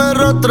duerme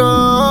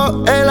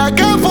rostro. El AK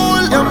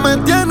full ya me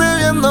tiene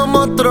viendo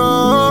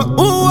monstruo.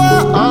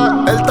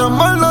 El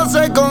tambor no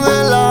se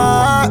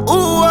congela.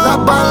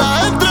 Las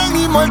balas entran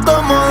y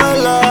muertos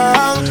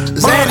modelan.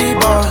 Zany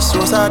boss,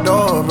 suicide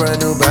door,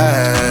 brand new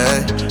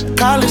bag.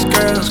 College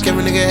girls, give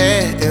a nigga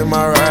head in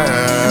my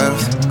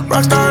raps.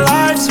 Rockstar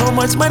life, so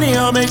much money,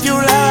 I'll make you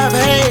laugh.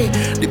 Hey,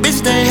 the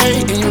bitch they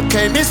hate, and you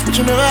can't miss what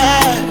you never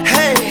had.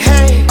 Hey,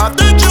 hey, off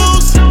the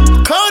juice,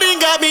 coding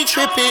got me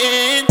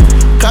tripping.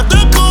 Cut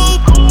the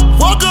coupe,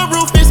 walker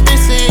roof is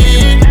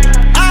missing.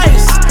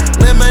 Ice,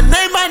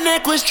 lemonade, my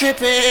neck was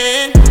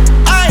tripping.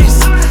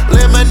 Ice,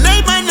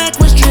 lemonade, my neck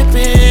was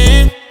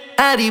tripping.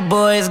 Addy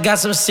boys got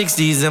some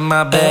 60s in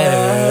my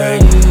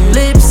bag.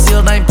 Lips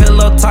sealed, ain't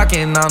pillow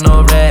talking on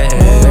no rag.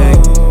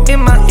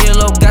 In my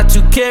earlobe, got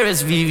 2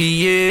 carats,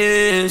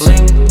 VVS.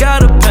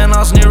 Got a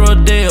penthouse near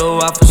Rodeo,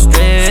 off of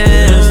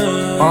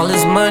stress. All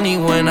this money,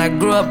 when I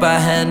grew up, I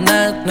had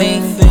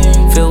nothing.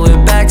 Filled with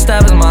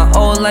backstabbing, my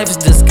whole life is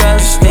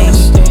disgusting.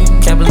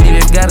 Can't believe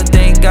it, gotta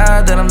thank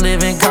God that I'm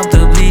living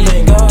comfortably.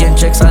 Getting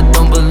checks, I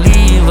don't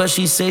believe, but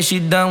she say she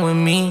done with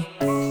me.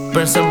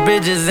 Burn some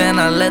bridges and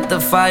I let the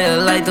fire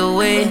light the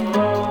way.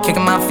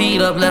 Kicking my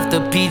feet up, left the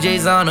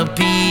PJs on a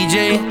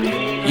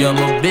PJ. Yeah, I'm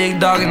a big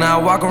dog and I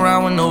walk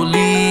around with no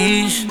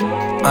leash.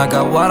 I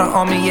got water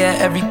on me, yeah,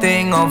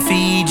 everything on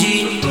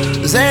Fiji.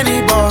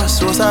 Zany boss,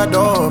 suicide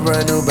door,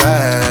 brand new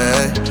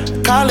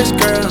bag. College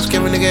girls,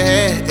 give a nigga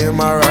head in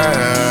my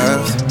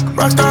raps.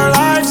 Rockstar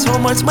life, so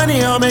much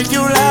money, I'll make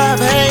you laugh.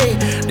 Hey,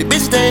 the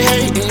bitch they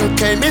hate, and you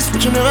can't miss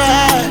what you never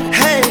had.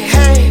 Hey,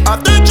 hey,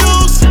 off the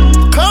juice,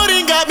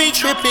 coding got me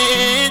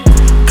tripping.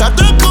 Cut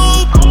the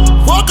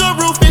coupe, walker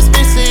roof is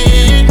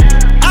missing.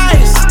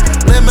 Ice,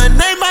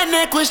 lemonade, my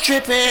neck was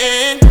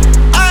tripping.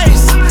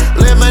 Ice,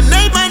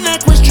 lemonade, my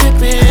neck was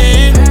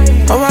tripping.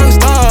 A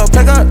rockstar,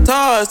 pack up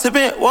toys,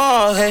 tipping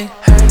walls, hey.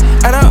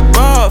 Add up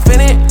raw,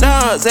 finish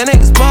nuts, and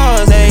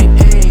expose, hey.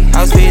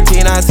 I was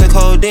 15, I took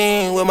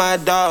codeine with my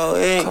dog,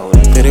 ayy.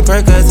 Pretty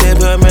Percocet,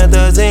 put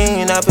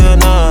methazine, I feel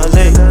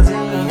nauseous.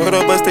 Put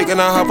up a stick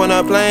and I hop on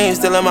a plane,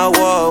 still in my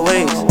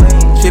wallways.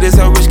 Shit is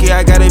so risky,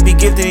 I gotta be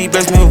gifted, he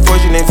blessed me with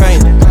fortune and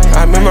fame.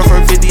 I remember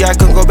from 50, I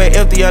couldn't go back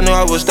empty, I knew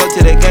I was stuck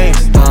to the game.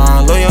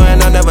 Loyal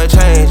and I never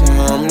change,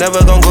 I'm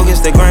never gonna go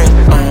against the grain.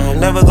 I'm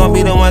never gonna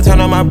be the one turn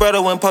on my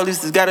brother when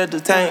police just gotta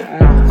detain.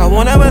 I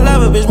won't ever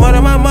love a bitch more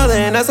than my mother,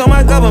 and that's on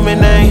my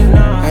government name.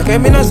 I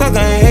can't be no sucker,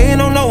 ain't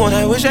hating on no one,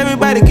 wish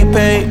everybody get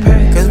paid.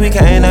 Cause we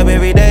can't up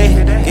every day.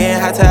 Getting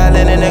hot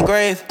talent in the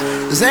grave.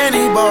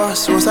 Zany boss,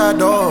 suicide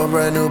door,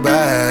 brand new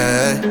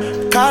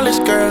bag.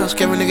 College girls,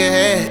 give a nigga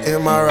head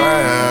in my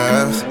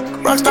raps.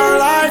 Rockstar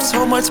life,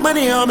 so much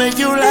money, I'll make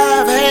you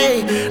laugh.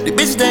 Hey, the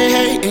bitches they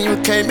hate, and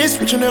you can't miss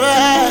what you never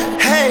had.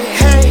 Hey,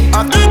 hey,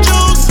 off the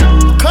juice,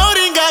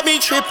 clothing got me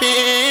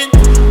tripping.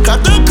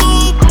 Cut the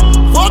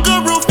coupe, walker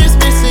roof is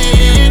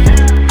missing.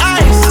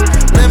 Ice,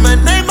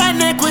 lemonade, my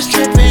neck was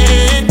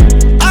tripping.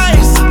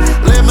 Ice,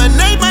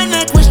 lemonade, my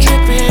neck was tripping.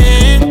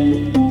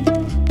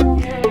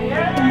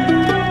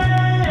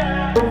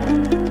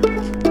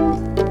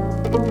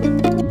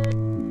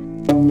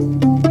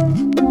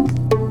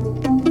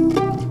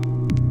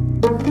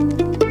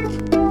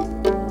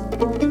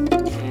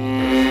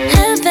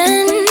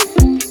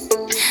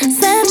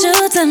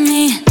 To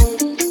me,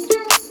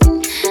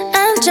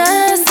 I'm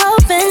just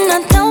hoping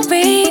I don't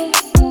beat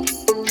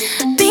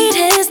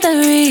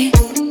history.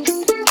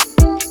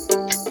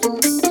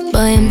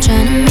 Boy, I'm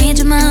trying to meet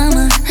your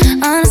mama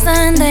on a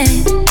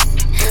Sunday.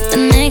 The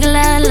nigga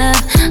I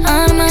love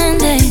on a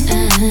Monday.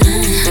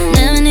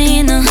 Never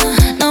need no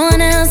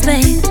one else,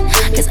 babe.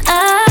 Cause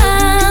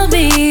I'll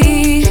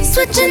be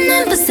switching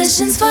in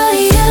positions for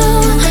you.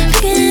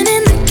 Cooking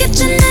in the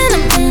kitchen and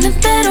I'm in the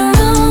bedroom.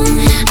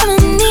 I'ma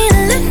need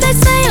a lift, they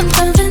say I'm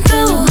pumping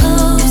through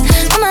holes.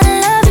 I'm a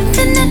love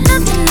infinite,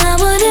 nothing I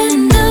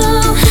wouldn't do,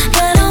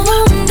 but I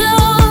won't do.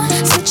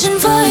 Switching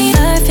for you,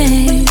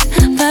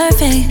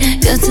 perfect,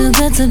 you're too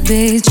good to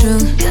be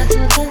true.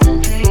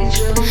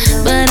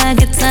 But I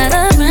get tired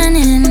of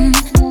running.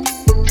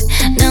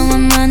 Now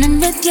I'm running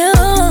with you.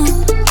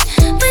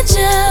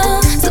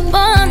 So boy,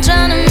 I'm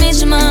tryna meet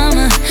your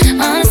mama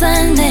on a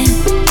Sunday.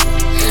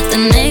 The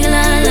nigga I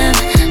love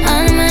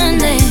on a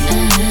Monday.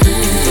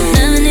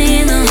 Never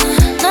need no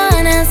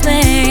one else,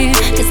 babe.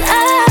 Cause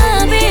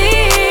I'll be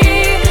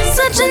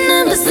switching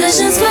in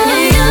positions for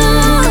you.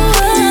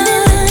 In the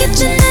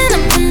kitchen and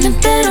I'm in the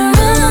bedroom.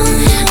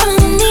 I'ma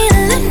need a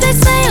lift, they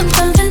say I'm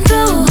pumping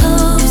through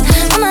holes.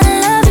 I'm a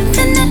love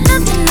infinite,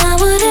 nothing I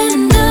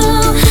wouldn't do,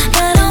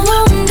 but I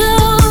won't do.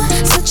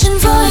 Switching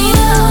for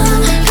you.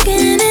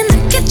 Cooking in the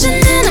kitchen.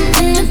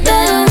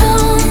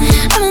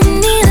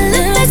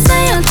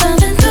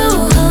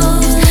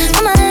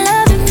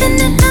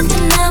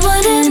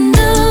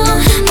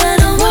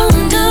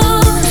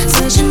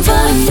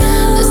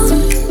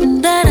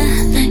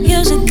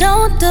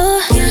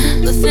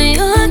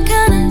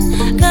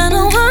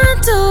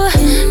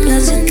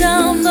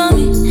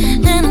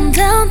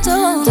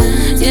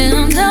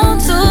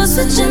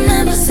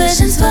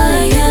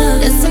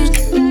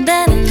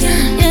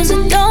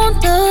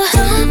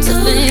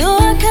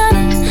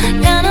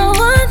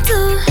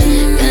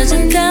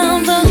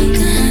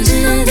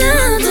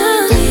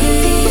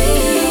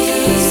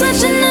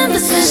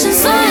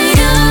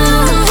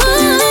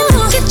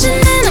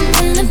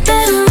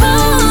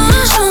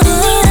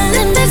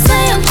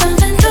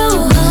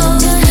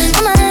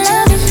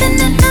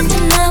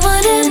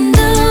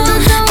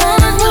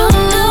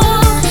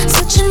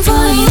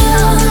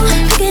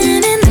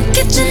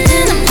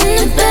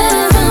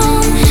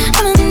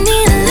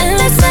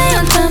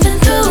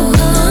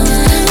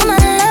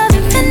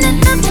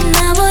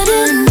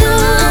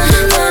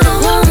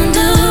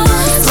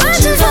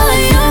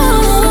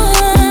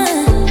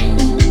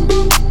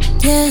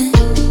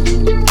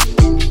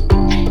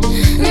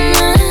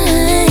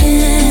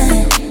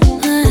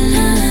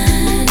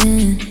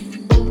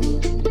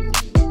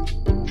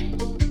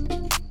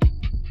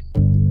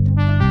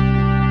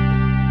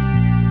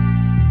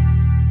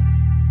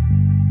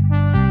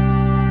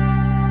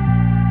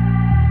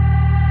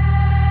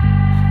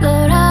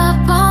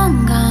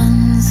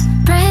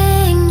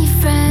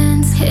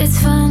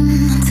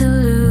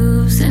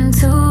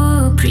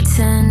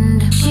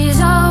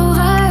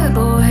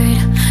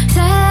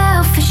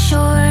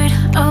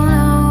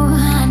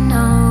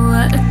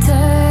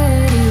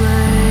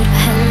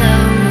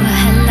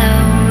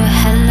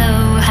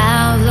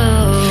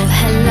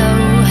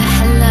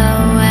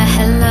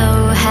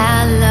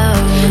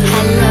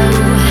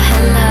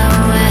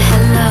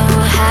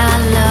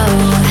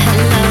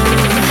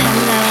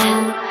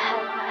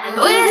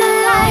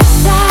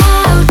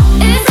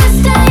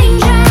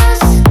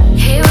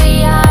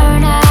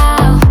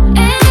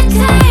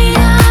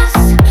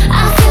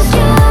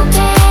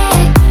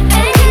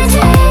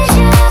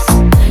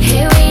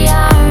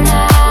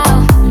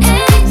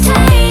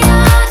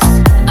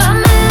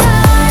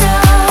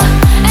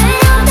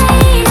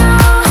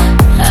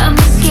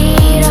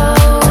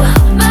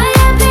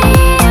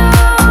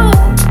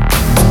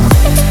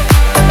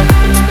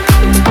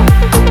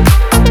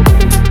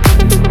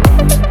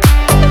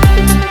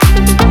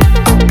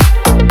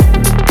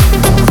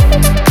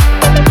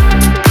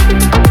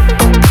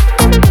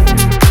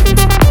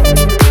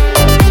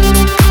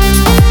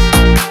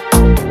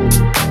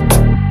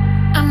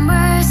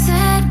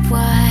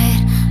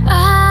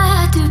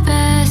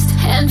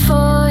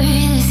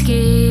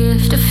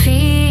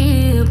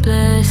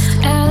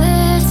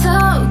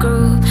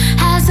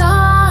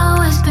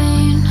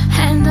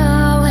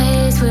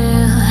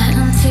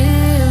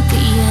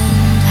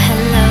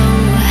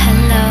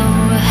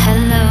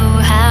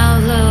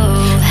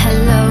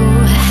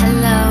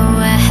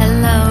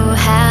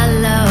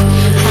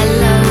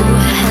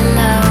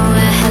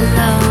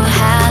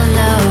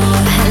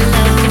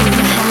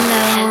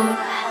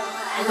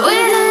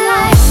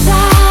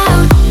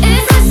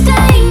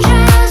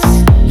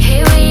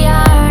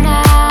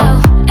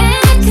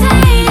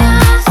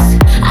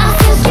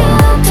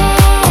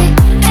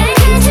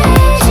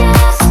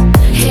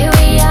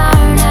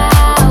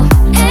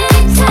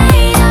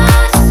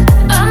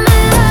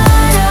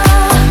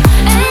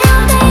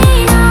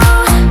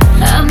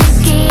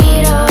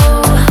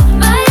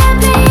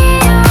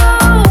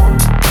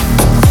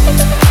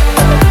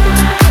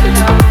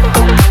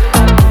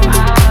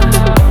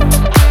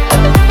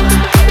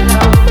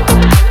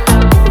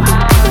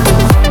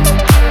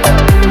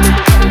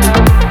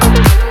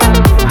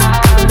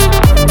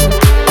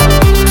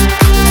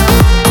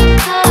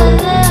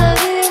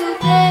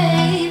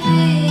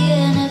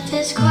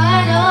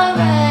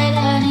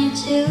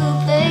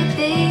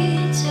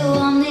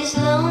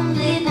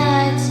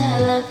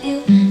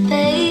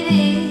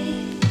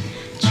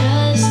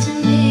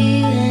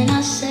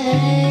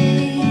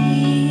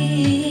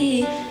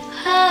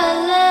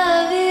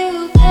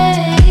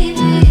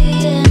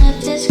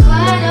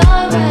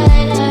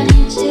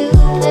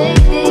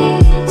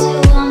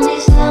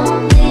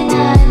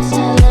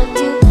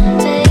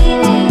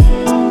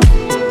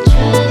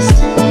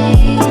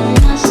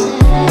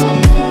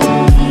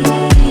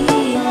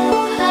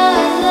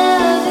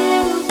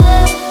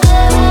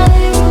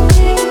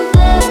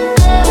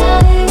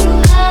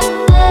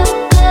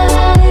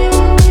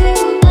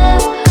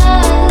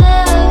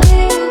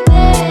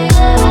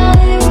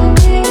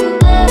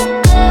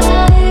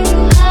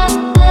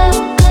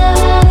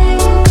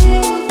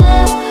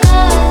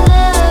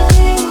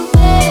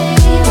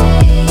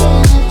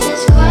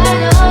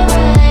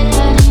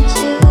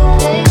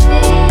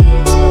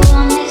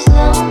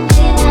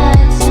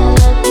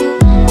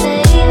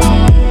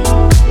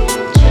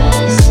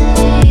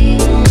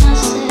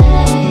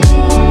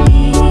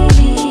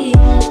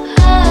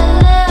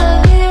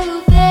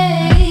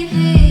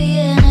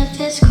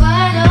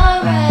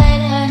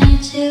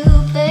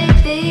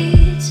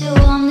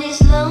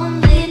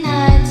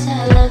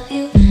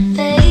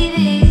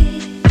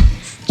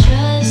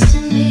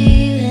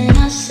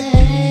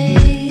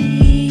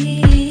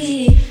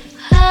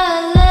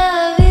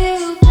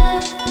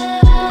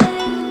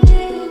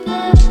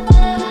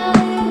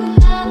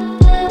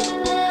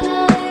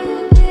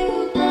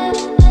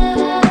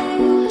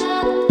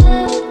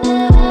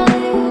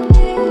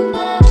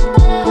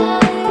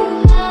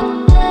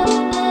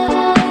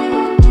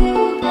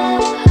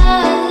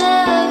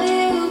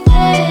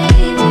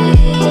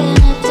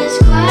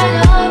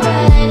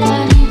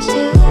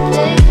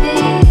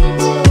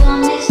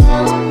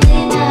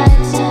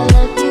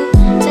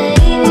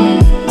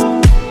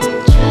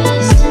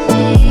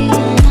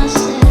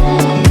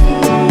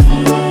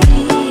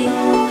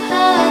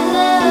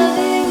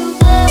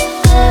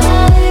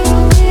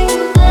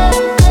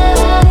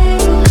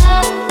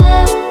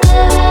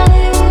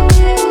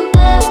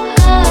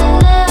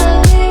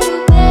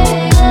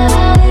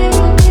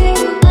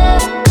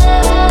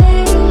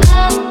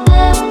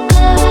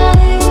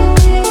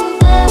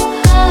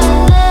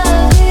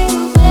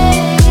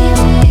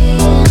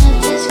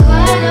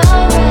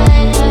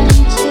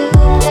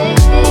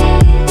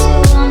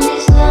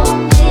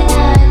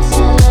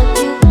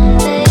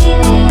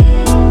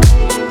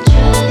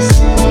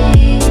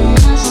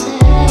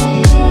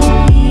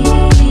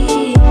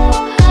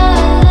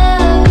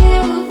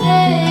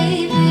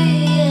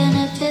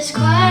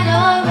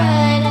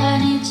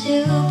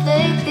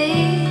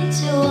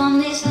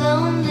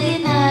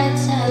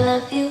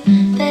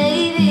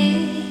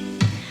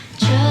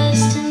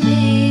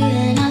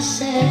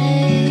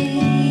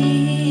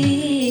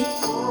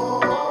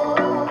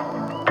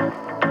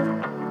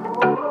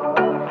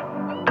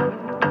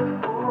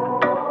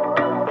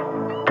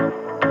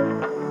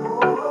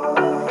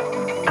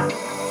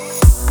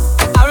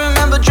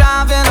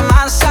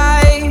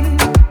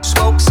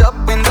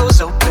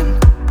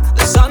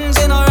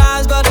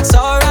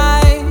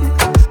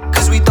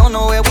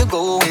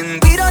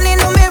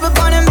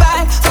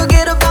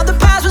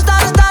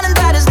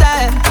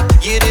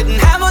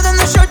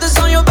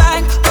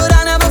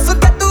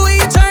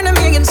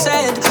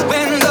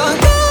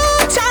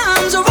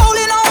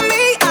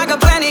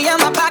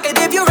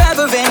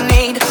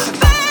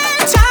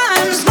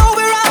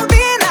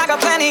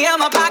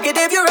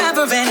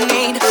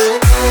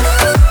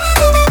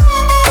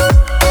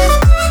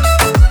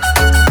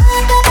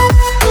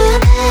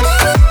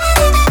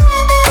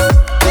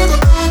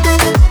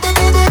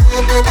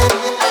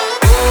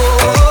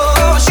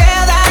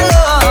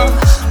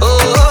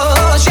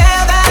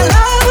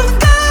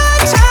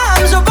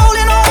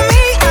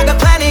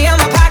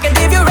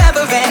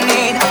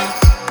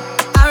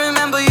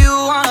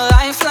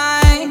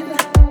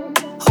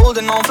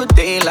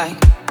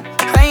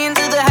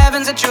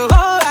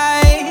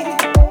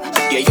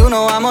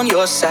 on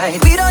your side.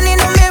 We don't need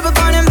no mirror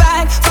burning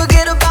back.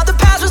 Forget about the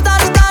past, what's done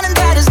is done and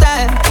that is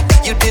that.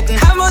 You didn't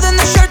have more than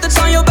the shirt that's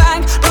on your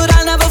back, but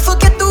I'll never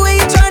forget the way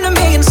you turned to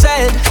me and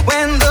said,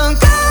 when the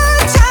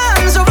good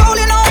times are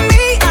rolling on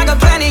me, I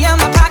got plenty in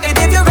my pocket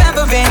if you're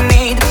ever in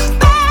need.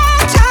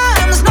 Bad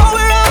times know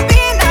where I've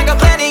been, I got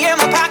plenty in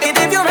my pocket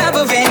if you're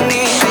ever in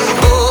need.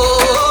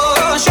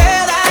 Oh,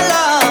 share that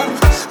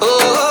love.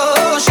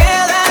 Oh,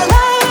 share that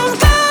love.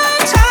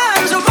 Good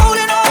times are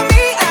rolling on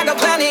me, I got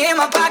plenty in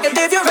my pocket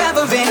if you're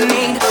ever in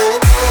need.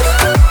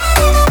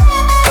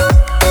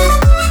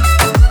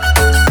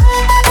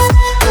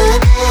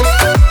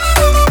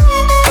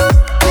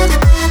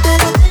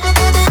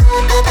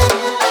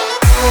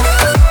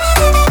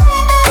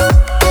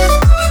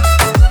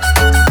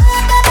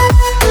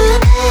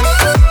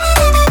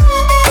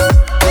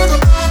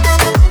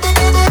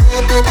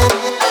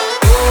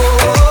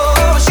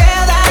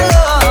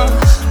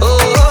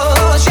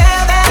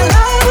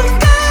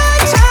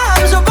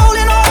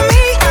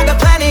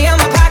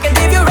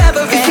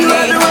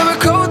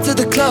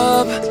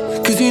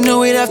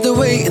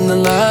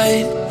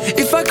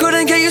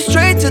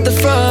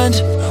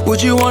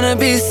 Would you wanna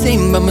be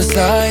seen by my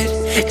side?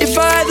 If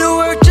I had to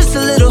work just a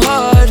little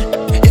hard,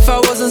 if I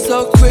wasn't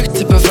so quick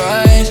to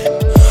provide,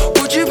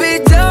 would you be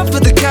down for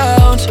the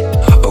count,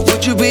 or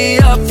would you be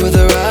up for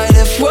the ride?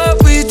 If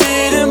what we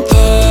did in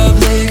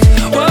public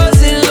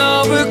wasn't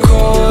all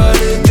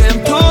recorded, then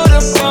put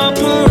up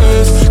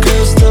bumpers,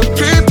 cause the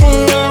people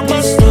love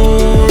my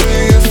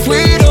story. If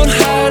we don't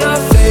hide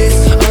our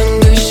face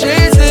under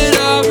shades that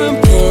are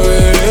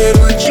imported,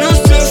 would you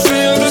still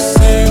feel the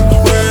same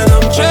when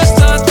I'm just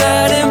not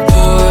that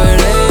important?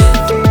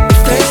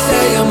 If they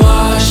say I'm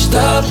washed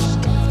up,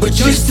 would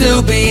you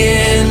still be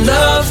in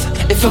love?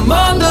 If I'm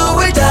on the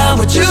way down,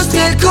 would you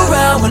stick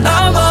around when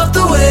I'm off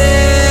the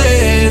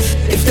wave?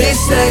 If they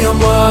say I'm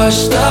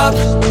washed up,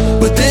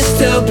 would this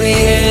still be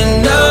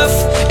enough?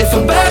 If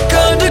I'm back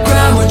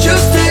underground, would you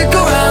stick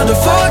around or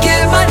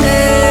forget my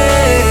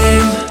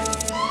name?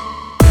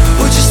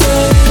 Would you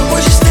stay,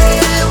 would you stay,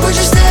 would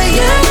you stay,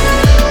 yeah?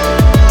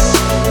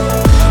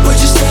 Would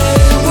you stay,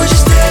 would you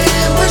stay,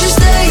 would you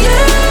stay,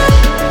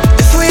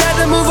 yeah? If we had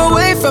to move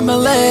away from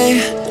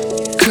LA,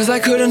 cause I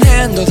couldn't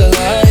handle the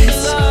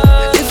lights.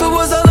 If it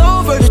was all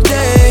over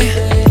today,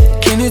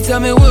 can you tell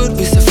me would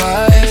we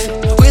survive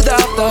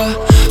without the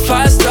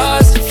 5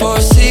 stars, 4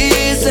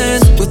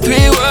 seasons, with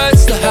 3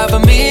 words to have a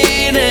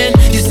meaning?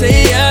 You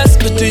say yes,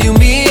 but do you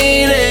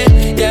mean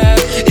it? Yeah.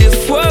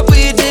 If what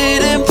we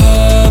did in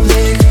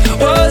public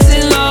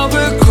wasn't all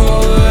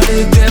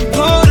recorded, then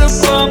put up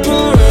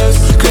bumpers,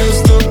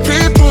 cause the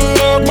people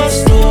love my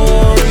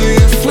story.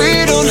 If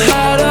we don't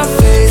hide our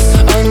face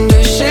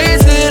under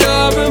shades that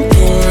are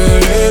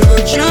imported,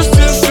 would you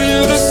still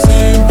feel the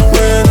same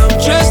when I'm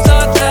just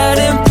not that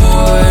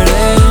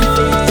important?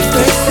 If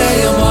they say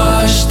I'm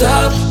washed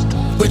up,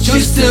 would you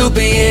still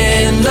be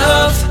in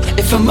love?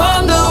 If I'm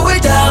on the way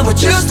down,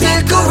 would you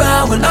stick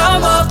around when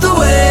I'm off the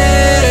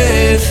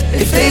wave?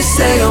 If they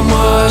say I'm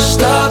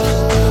washed up,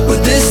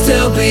 would this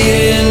still be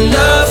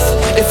enough?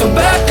 If I'm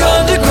back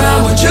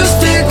underground, would you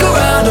stick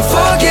around or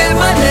forget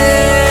my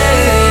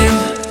name?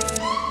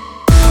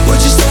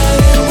 Would you stay,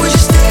 would you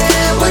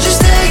stay, would you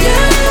stay,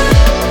 yeah?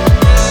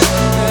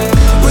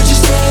 Would you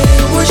stay,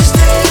 would you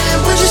stay,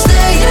 would you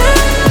stay, yeah?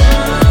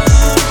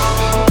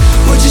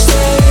 Would you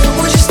stay,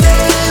 would you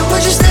stay,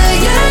 would you stay,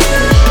 yeah?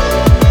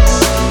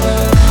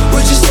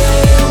 Would you stay,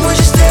 would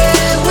you stay,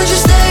 would you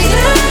stay,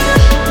 yeah?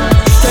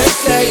 If they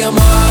say I'm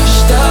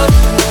washed up,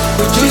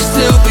 would you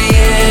still be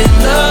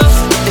enough?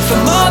 If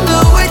I'm on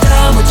the way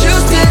down, would you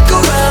stick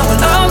around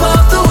when I'm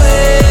off the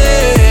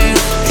wave?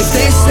 If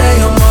they say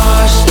I'm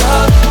washed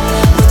up,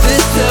 would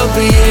this still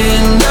be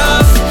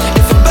enough?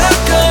 If I'm back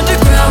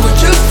underground, would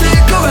you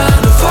stick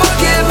around or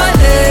forget my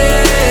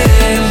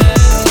name?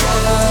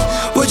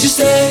 Would you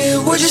stay,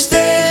 would you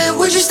stay,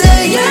 would you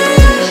stay, yeah?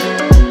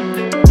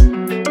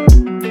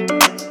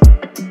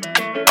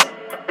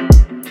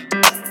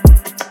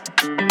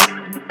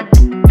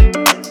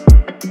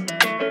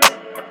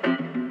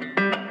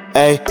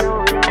 Hey.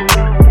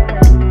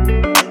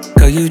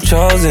 Cause you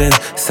chosen.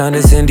 Sign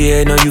this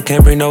NDA, no you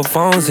can't bring no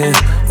phones in.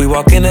 We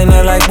walk in and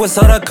they're like, what's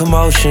all the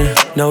commotion?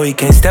 No, he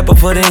can't step a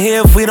foot in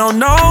here if we don't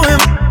know him.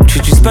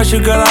 Treat you special,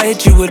 girl, I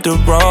hit you with the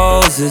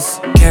roses.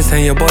 Can't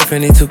stand your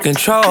boyfriend, he too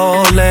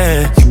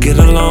controlling. You get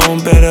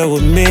along better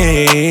with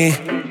me.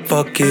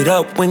 Fuck it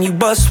up when you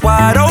bust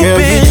wide open. Girl,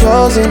 you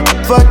chosen.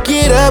 Fuck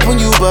it up when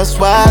you bust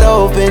wide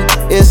open.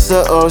 It's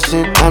the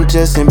ocean, I'm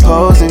just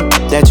imposing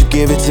that you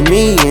give it to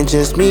me and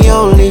just me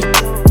only.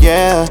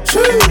 Yeah,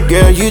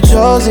 girl, you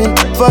chosen.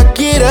 Fuck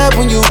it up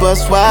when you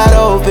bust wide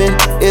open.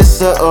 It's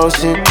the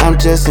ocean, I'm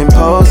just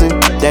imposing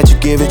that you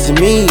give it to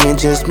me and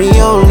just me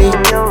only.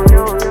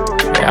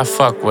 Yeah, I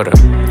fuck with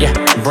her. Yeah,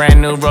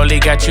 brand new rollie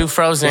got you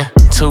frozen.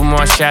 2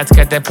 more shots,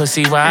 got that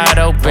pussy wide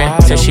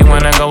open. Said she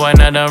wanna go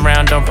another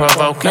round, don't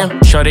provoke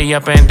him. Shorty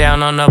up and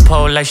down on the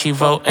pole like she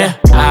voting.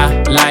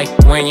 I like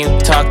when you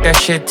talk that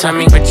shit to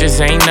me. Bitches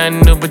ain't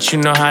nothing new, but you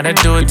know how to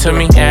do it to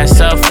me. Ass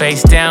up,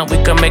 face down, we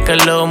can make a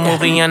little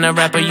movie. On the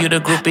rapper, you the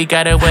groupie,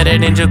 got it wetter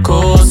than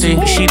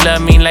jacuzzi. She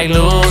love me like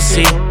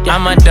Lucy.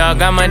 I'm a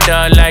dog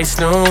like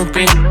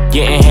Snoopy.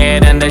 Getting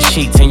head under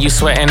sheets and you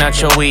sweating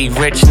out your weed.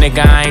 Rich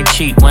nigga, I ain't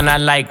cheap when I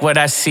like what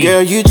I see.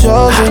 Girl, you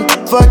chosen.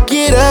 Fuck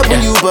it up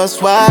when you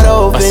bust wide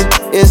open.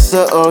 It's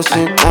the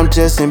ocean. I'm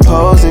just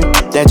imposing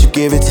that you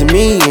give it to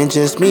me and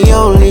just me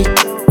only.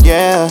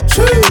 Yeah,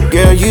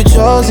 girl, you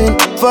chosen.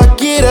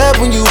 Fuck it up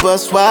when you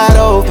bust wide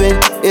open.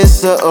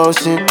 It's the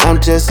ocean. I'm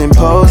just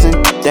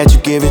imposing that you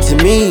give it to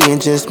me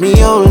and just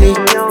me only.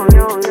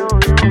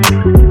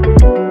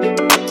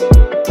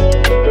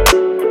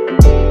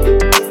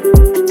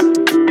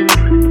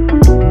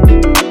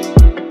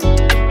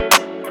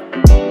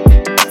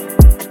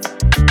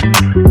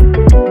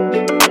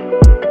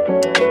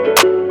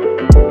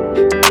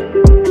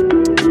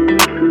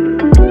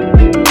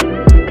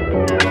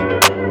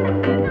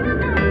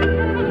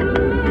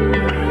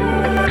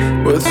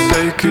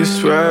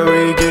 Cause where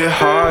we get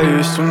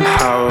higher,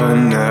 somehow I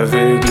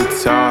never get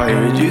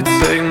tired. You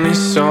take me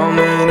so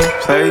many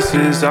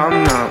places,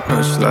 I'm not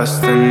much less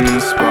than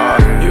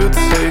inspired. You'll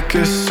take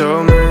us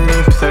so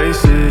many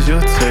places,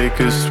 you'll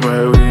take us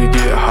where we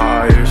get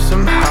higher.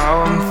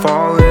 Somehow I'm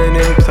falling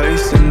in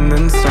place and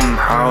then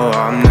somehow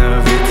I'm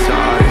never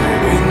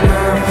tired. We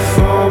never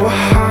fall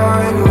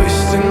behind,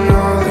 wasting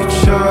all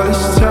each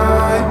other's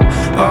time.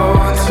 I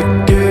want to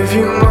give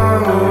you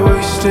mine, we're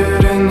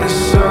wasted in the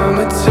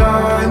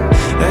summertime.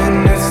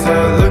 And it's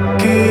that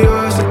look of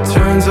yours that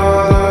turns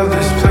all of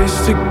this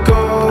place to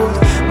gold.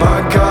 My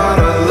God,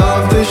 I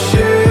love this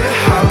shit.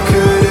 How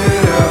could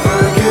it ever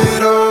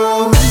get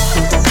old?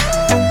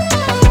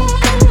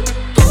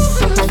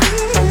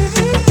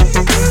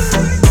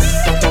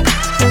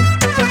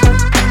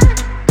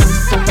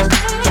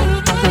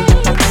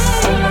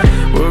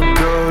 We'll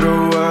go to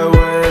where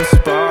we're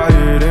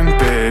inspired, and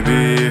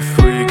baby, if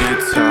we get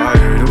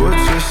tired, we'll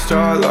just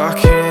start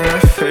locking our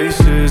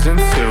faces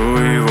until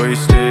we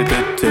wasted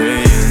the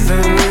day. And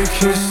then we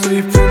can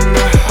sleep in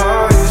the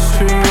highest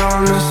tree on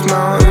this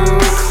mountain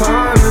we're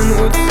climbing.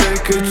 We'll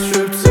take a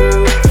trip to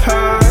the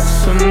past,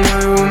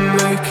 someday we're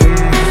making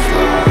this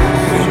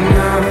last. We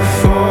never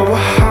fall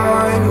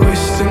behind,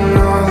 wasting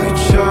all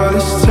each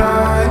other's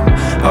time.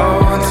 I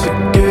want to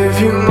give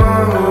you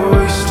mine, we're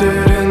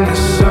wasted in the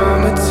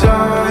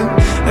summertime.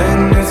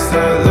 And it's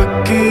that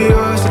look of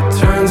yours that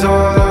turns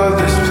all of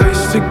this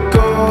place to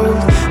gold.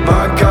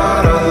 My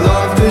God, I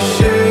love this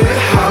shit.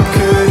 How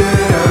could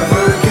it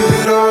ever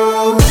get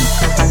old?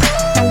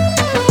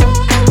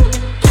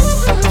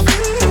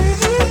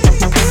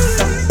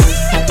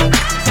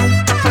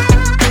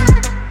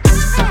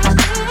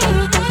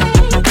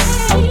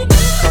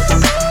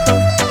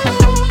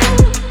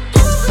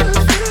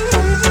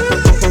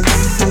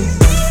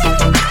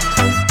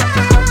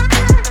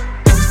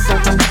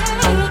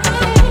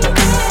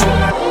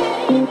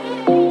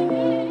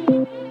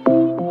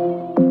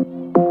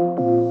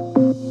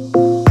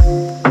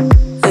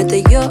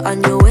 Whether you're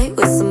on your way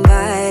with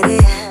somebody,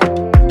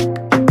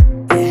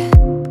 yeah,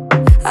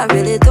 I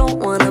really don't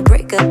wanna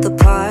break up the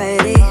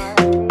party.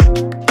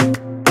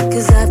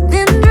 Cause I've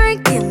been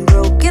drinking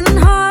broken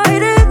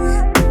hearted.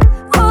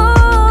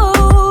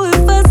 Oh,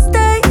 if I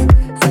stay,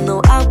 I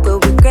know I will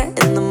regret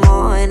in the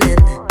morning.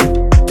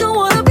 Don't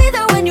wanna be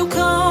there when you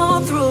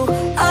come through.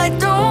 I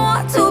don't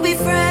want to be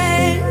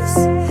friends.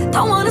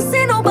 Don't wanna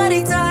see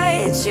nobody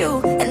touch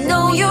you and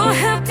know you're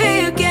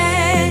happy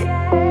again.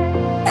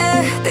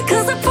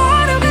 Because a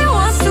part of me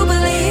wants to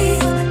believe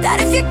that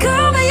if you're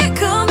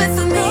coming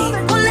for me,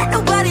 won't let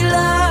nobody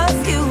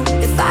love you.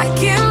 If I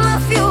can't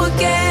love you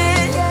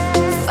again,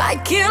 if I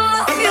can't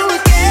love you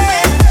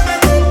again.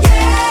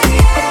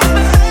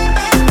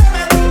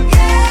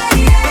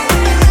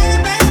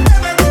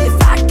 If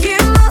I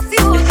can't love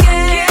you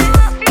again,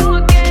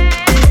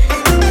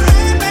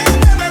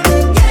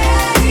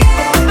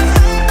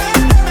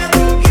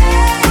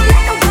 won't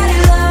let nobody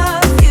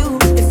love you.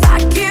 If I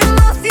can't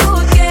love you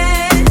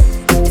again,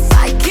 if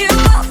I can't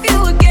love you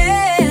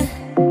again.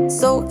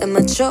 So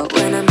immature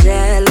when I'm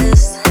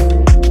jealous,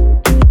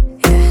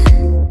 yeah,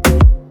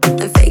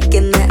 and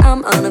faking that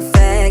I'm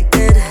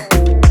unaffected.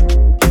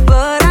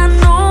 But I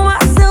know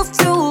myself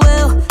too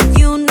well.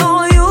 You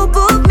know you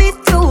put me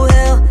through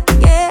hell,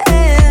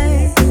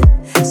 yeah.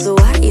 So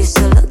why you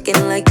still looking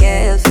like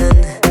heaven?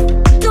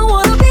 Don't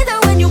wanna be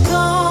there when you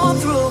come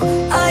through.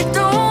 I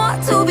don't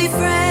want to be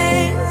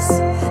friends.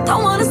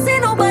 Don't wanna see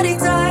nobody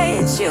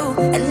touch you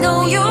and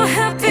know you're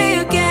happy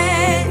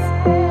again.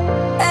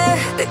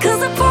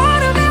 Because a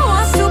part of me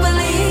wants to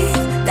believe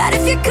that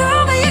if you're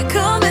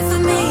coming for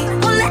me,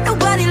 won't let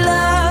nobody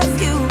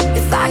love you.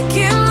 If I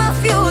can't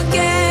love you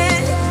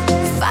again,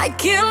 if I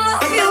can't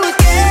love you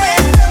again.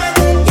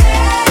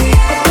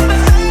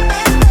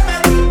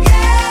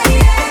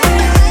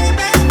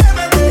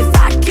 If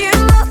I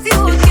can't love you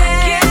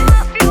again, if I can't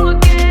love you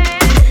again.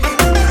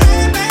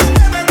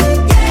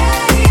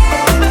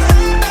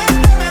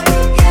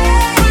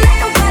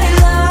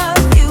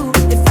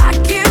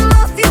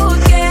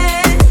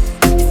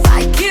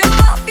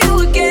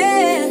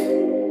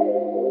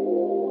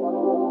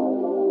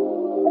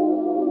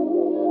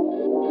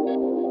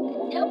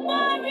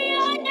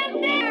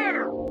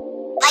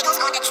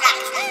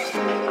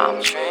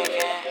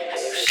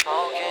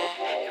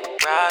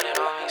 riding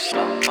on me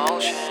slow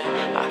motion.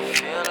 I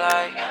feel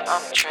like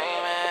I'm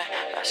dreaming.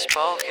 Let's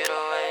both get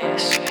away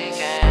this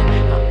weekend.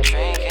 I'm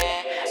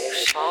drinking, you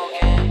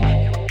smoking,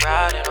 you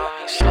riding on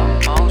me slow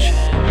motion.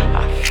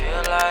 I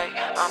feel like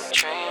I'm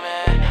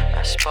dreaming.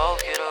 Let's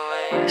both get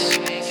away this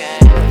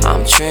weekend.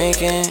 I'm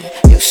drinking,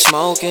 you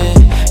smoking,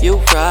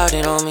 you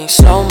riding on me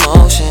slow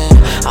motion.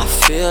 I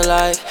feel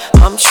like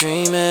I'm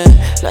dreaming.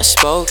 Let's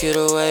both get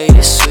away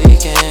this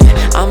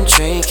weekend. I'm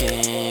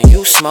drinking,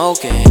 you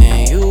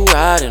smoking, you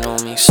riding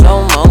on me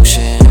slow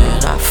motion.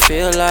 I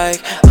feel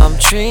like I'm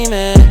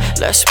dreaming.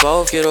 Let's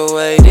both get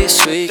away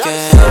this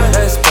weekend.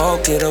 Let's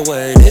both get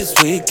away this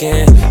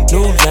weekend.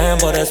 New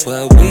Lambo, that's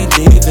where we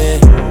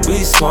leaving.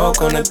 We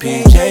smoke on the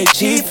PJ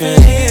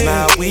Chiefin'.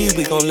 Now we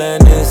gon'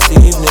 land this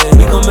evening.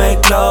 We gon'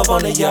 make love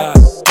on the yacht.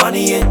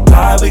 Money and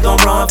high, we gon'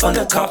 run from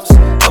the cops.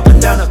 Up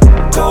and down the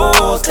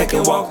coast,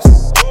 taking walks.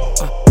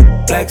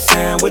 Black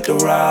sand with the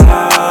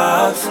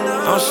rocks.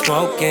 I'm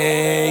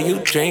smoking, you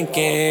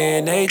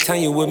drinking. Every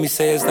time you with me,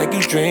 say it's like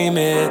you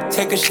dreaming.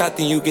 Take a shot,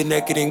 then you get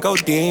naked and go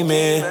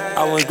demon.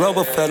 I went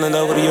global, fell in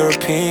love with a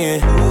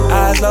European.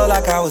 Eyes low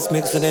like I was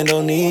mixed with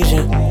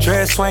Indonesian.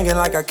 Dreads swinging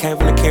like I came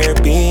from the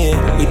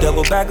Caribbean. We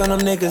double back on them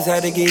niggas,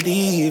 had to get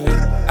even.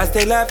 I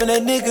stay laughing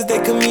at niggas, they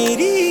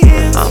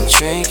comedians. I'm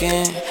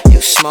drinking, you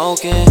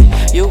smoking,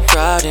 you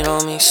riding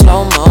on me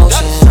slow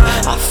motion.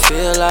 I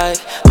feel like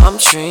I'm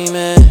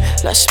dreaming.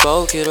 Let's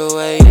both get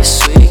away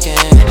this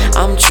weekend.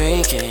 I'm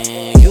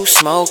drinking, you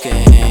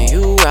smoking,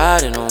 you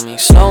riding on me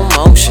slow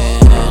motion.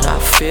 I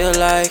feel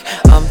like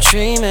I'm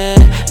dreaming.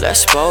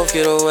 Let's both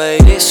get away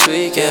this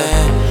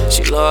weekend.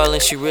 She loyal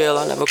and she real,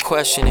 I never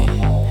question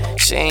it.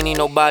 She ain't need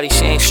nobody,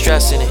 she ain't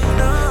stressing it.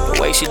 The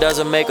way she does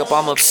her makeup,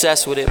 I'm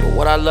obsessed with it. But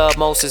what I love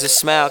most is her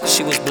smile, cause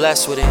she was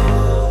blessed with it.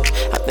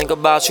 I think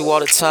about you all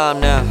the time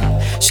now.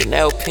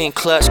 Chanel pink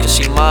clutch, cause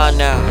she mine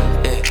now.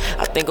 Yeah.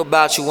 I think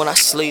about you when I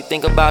sleep,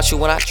 think about you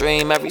when I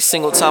dream, every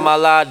single time I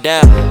lie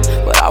down.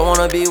 But I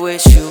wanna be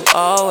with you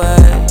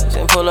always,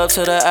 and pull up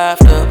to the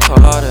after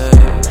party.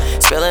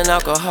 Spilling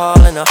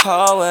alcohol in the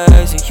hallways.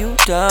 Are you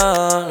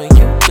done? Are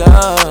you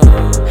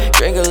done?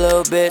 Drink a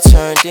little bit,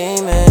 turn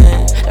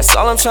demon. That's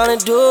all I'm trying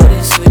to do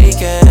this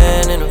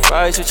weekend. In the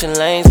Ferrari switching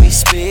lanes, we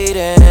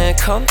speeding.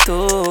 Come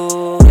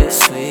through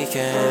this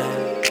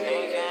weekend.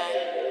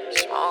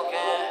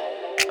 Smoking,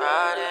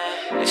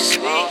 riding this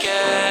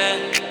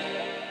weekend.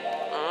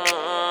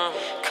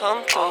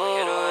 Come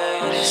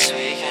through this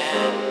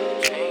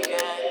weekend.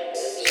 Drinking,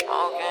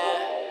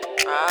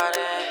 smoking,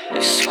 riding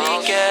this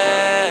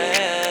weekend.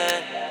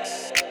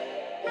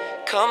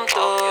 Come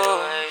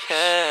through,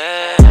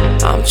 yeah.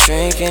 I'm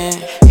drinking,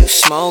 you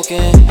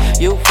smoking,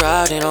 you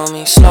riding on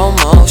me slow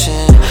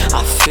motion.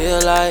 I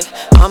feel like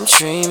I'm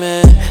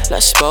dreaming.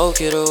 Let's both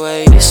get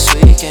away this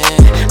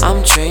weekend.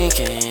 I'm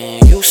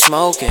drinking, you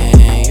smoking,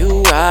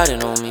 you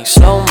riding on me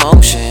slow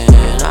motion.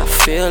 I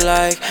feel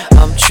like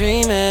I'm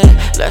dreaming.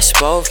 Let's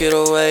both get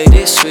away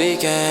this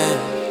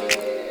weekend.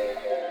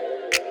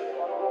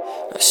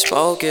 Let's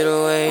both get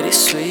away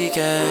this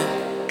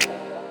weekend.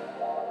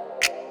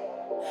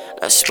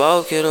 Let's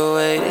both get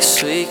away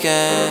this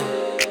weekend.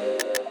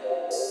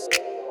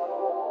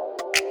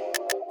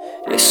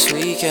 This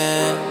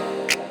weekend.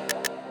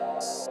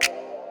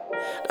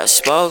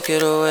 Let's both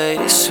get away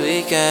this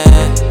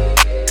weekend.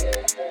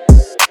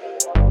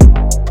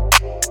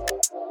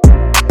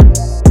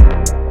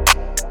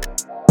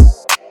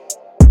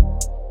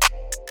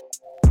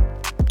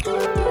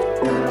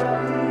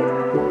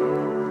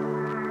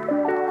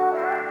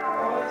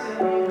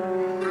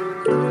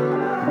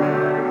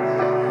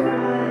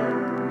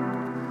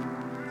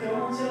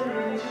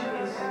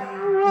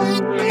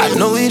 I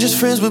know we just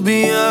friends, but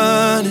be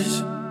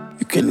honest.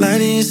 You can lie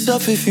to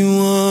yourself if you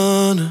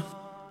wanna.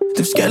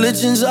 Them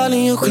skeletons all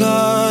in your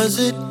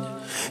closet.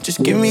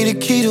 Just give me the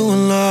key to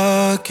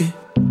unlock it.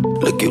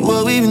 Look at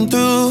what we've been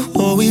through,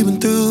 what we've been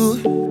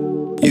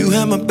through. You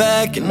had my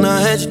back and I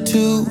had you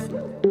too.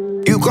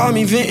 You called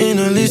me venting,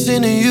 I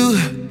listen to you.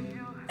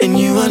 And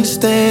you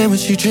understand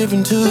what you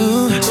tripping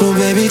to. So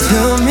baby,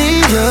 tell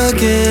me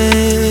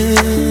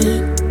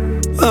again.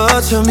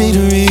 Oh, tell me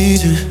the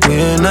reason.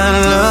 We're not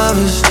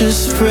lovers,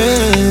 just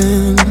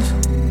friends.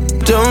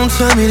 Don't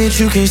tell me that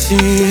you can't see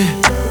it.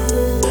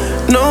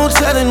 No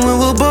telling when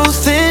we'll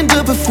both end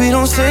up if we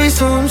don't say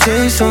something,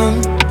 say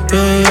something.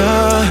 Yeah,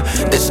 yeah.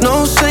 There's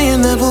no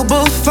saying that we'll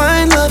both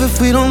find love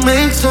if we don't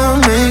make some,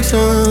 make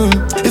some.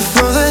 If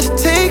all that it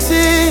takes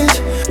is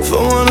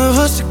for one of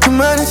us to come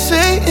out and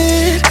say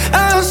it,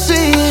 I'll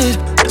say it.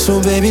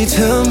 So baby,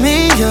 tell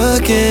me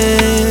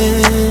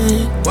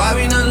again. Why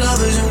we not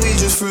lovers and we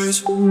just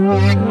friends?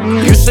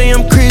 You say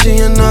I'm crazy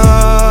and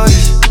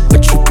honest,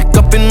 but you pick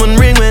up in one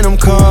ring when I'm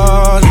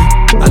calling.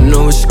 I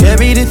know it's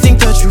scary to think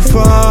that you're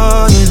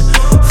falling,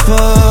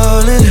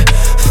 falling,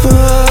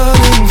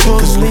 falling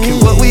for me. Look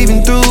at what we've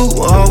been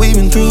through, all we've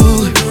been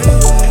through.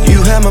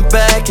 You had my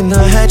back and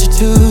I had you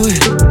too.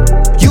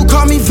 You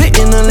called me Vic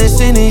and I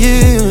listen to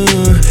you,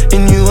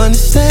 and you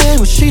understand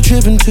what she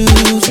tripping to.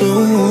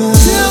 So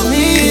tell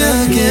me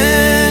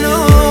again,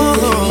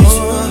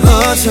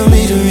 oh, tell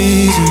me the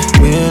reason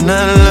we're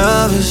not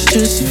lovers,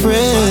 just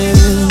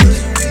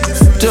friends.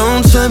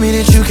 Don't tell me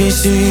that you can't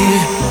see.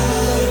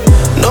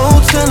 No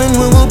telling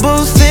when we'll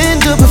both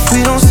end up if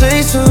we don't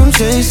say some,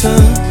 say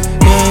some.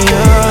 Yeah,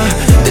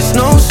 yeah. There's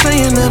no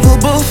saying that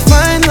we'll both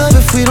find love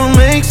if we don't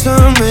make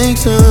some, make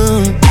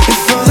some.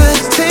 If all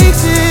that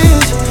takes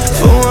is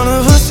for one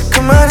of us to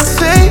come out and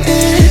say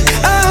it,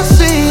 I'll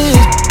say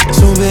it.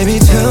 So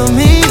baby, tell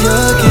me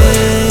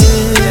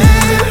again,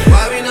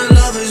 why we not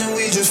lovers and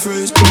we just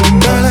friends?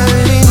 Girl, I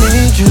really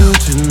need you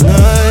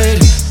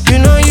tonight. You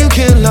know you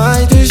can't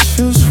lie, this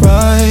feels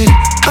right.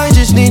 I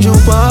just need your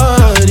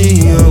body,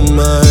 your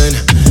mind.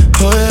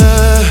 Oh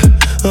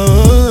yeah,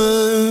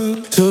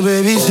 oh. So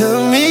baby,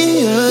 tell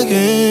me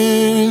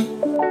again,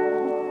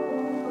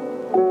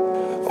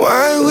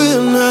 why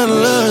we're not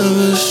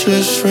lovers,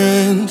 just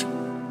friends.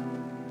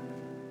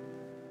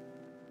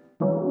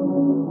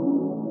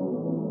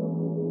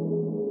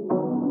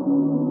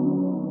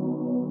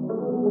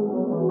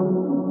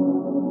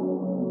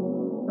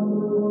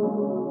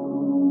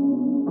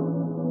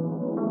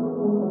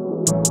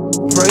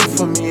 Pray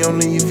for me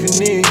only if you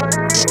need.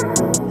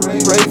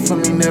 Pray for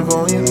me never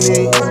on your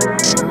knees.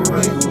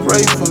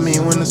 Pray for me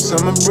when the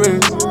summer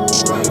breeze.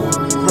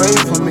 Pray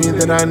for me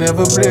that I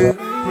never bleed.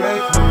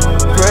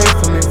 Pray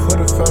for me for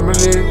the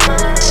family.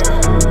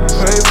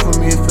 Pray for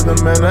me for the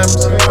man I'm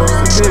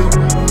supposed to be.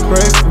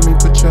 Pray for me,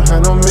 put your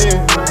hand on me.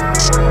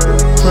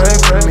 Pray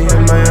for me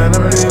and my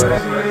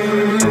enemy.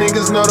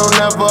 Niggas know don't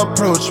ever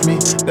approach me.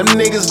 Them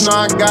niggas know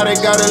I got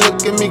it, gotta look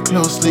at me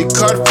closely.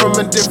 Cut from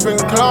a different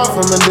cloth,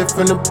 from a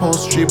different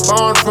upholstery.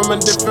 Born from a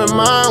different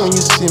mind, when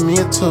you see me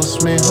it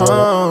toast me.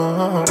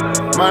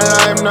 My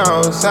life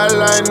now is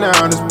highlight now.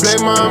 Just play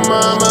my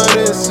mama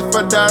this if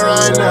I die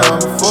right now.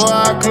 Before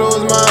I close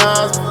my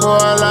eyes,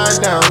 before I lie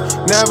down.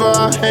 Never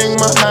hang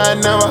my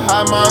hat, never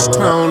hide my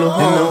crown.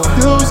 And the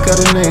views got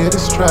a nigga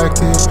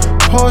distracted.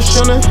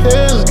 Porsche on the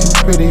hill looking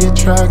pretty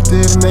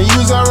attractive. And they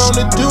use our own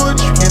to do it,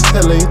 you can't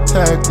tell they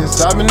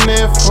tactics. I've been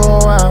there for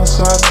a while,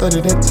 so I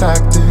studied their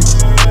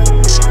tactics.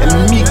 And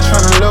Myke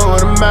tryna lower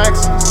the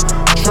maxes.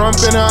 Trump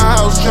in her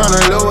house tryna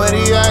lower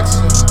the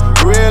axes.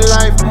 Real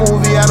life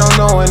movie, I don't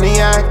know any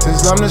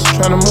actors. I'm just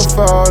tryna move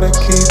forward and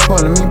keep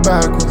pulling me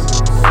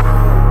backwards.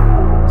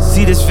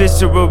 See, this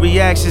visceral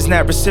reaction's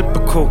not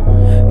reciprocal.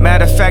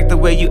 Matter of fact, the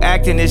way you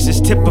acting is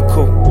just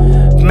typical.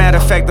 Matter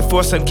of fact, the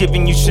force I'm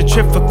giving you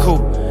centrifugal.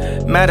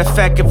 Matter of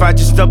fact, if I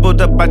just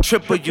doubled up, I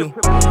triple you.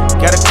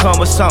 Gotta come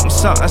with something,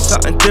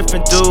 something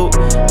different, dude.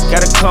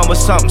 Gotta come with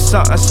something,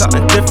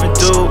 something different,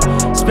 dude.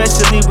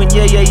 Especially when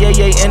yeah,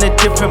 in a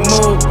different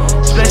mood.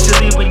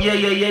 Especially when yeah,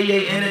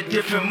 in a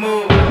different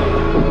mood.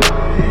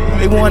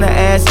 They wanna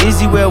ask, is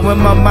he well when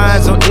my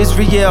mind's on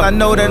Israel? I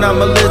know that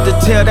I'ma live to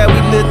tell that we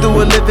lived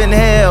through a living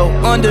hell.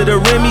 Under the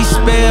Remy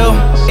spell,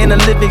 in a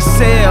living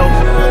cell.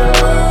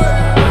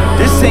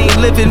 This ain't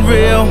living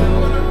real.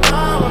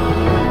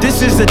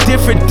 This is a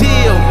different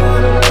deal,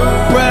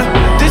 bruh.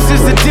 This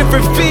is a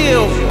different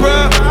feel,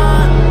 bruh.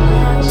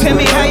 Tell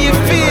me how you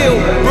feel,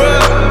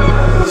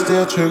 bruh.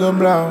 Still trigger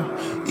blow.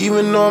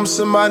 Even though I'm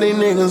somebody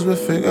niggas will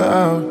figure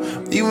out.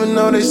 Even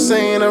though they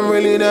saying I'm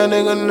really that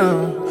nigga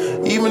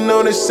now. Even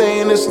though they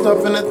saying it's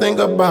nothing to think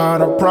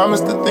about, I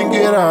promise to think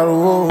it out.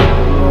 Whoa.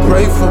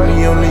 Pray for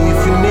me only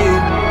if you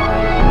need.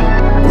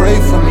 Pray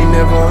for me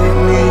never on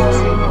your knees.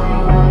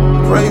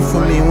 Pray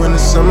for me when the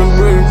summer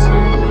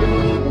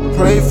breeze.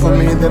 Pray for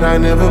me that I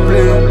never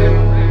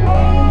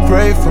bleed.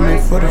 Pray for me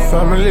for the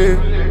family.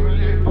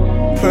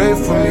 Pray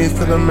for me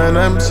for the man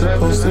I'm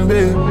supposed to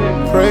be.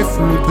 Pray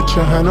for me, put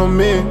your hand on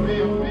me.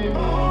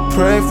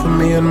 Pray for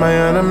me and my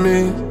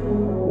enemies.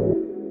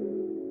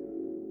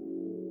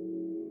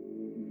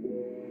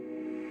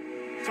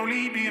 So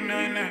leave me a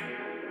millionaire.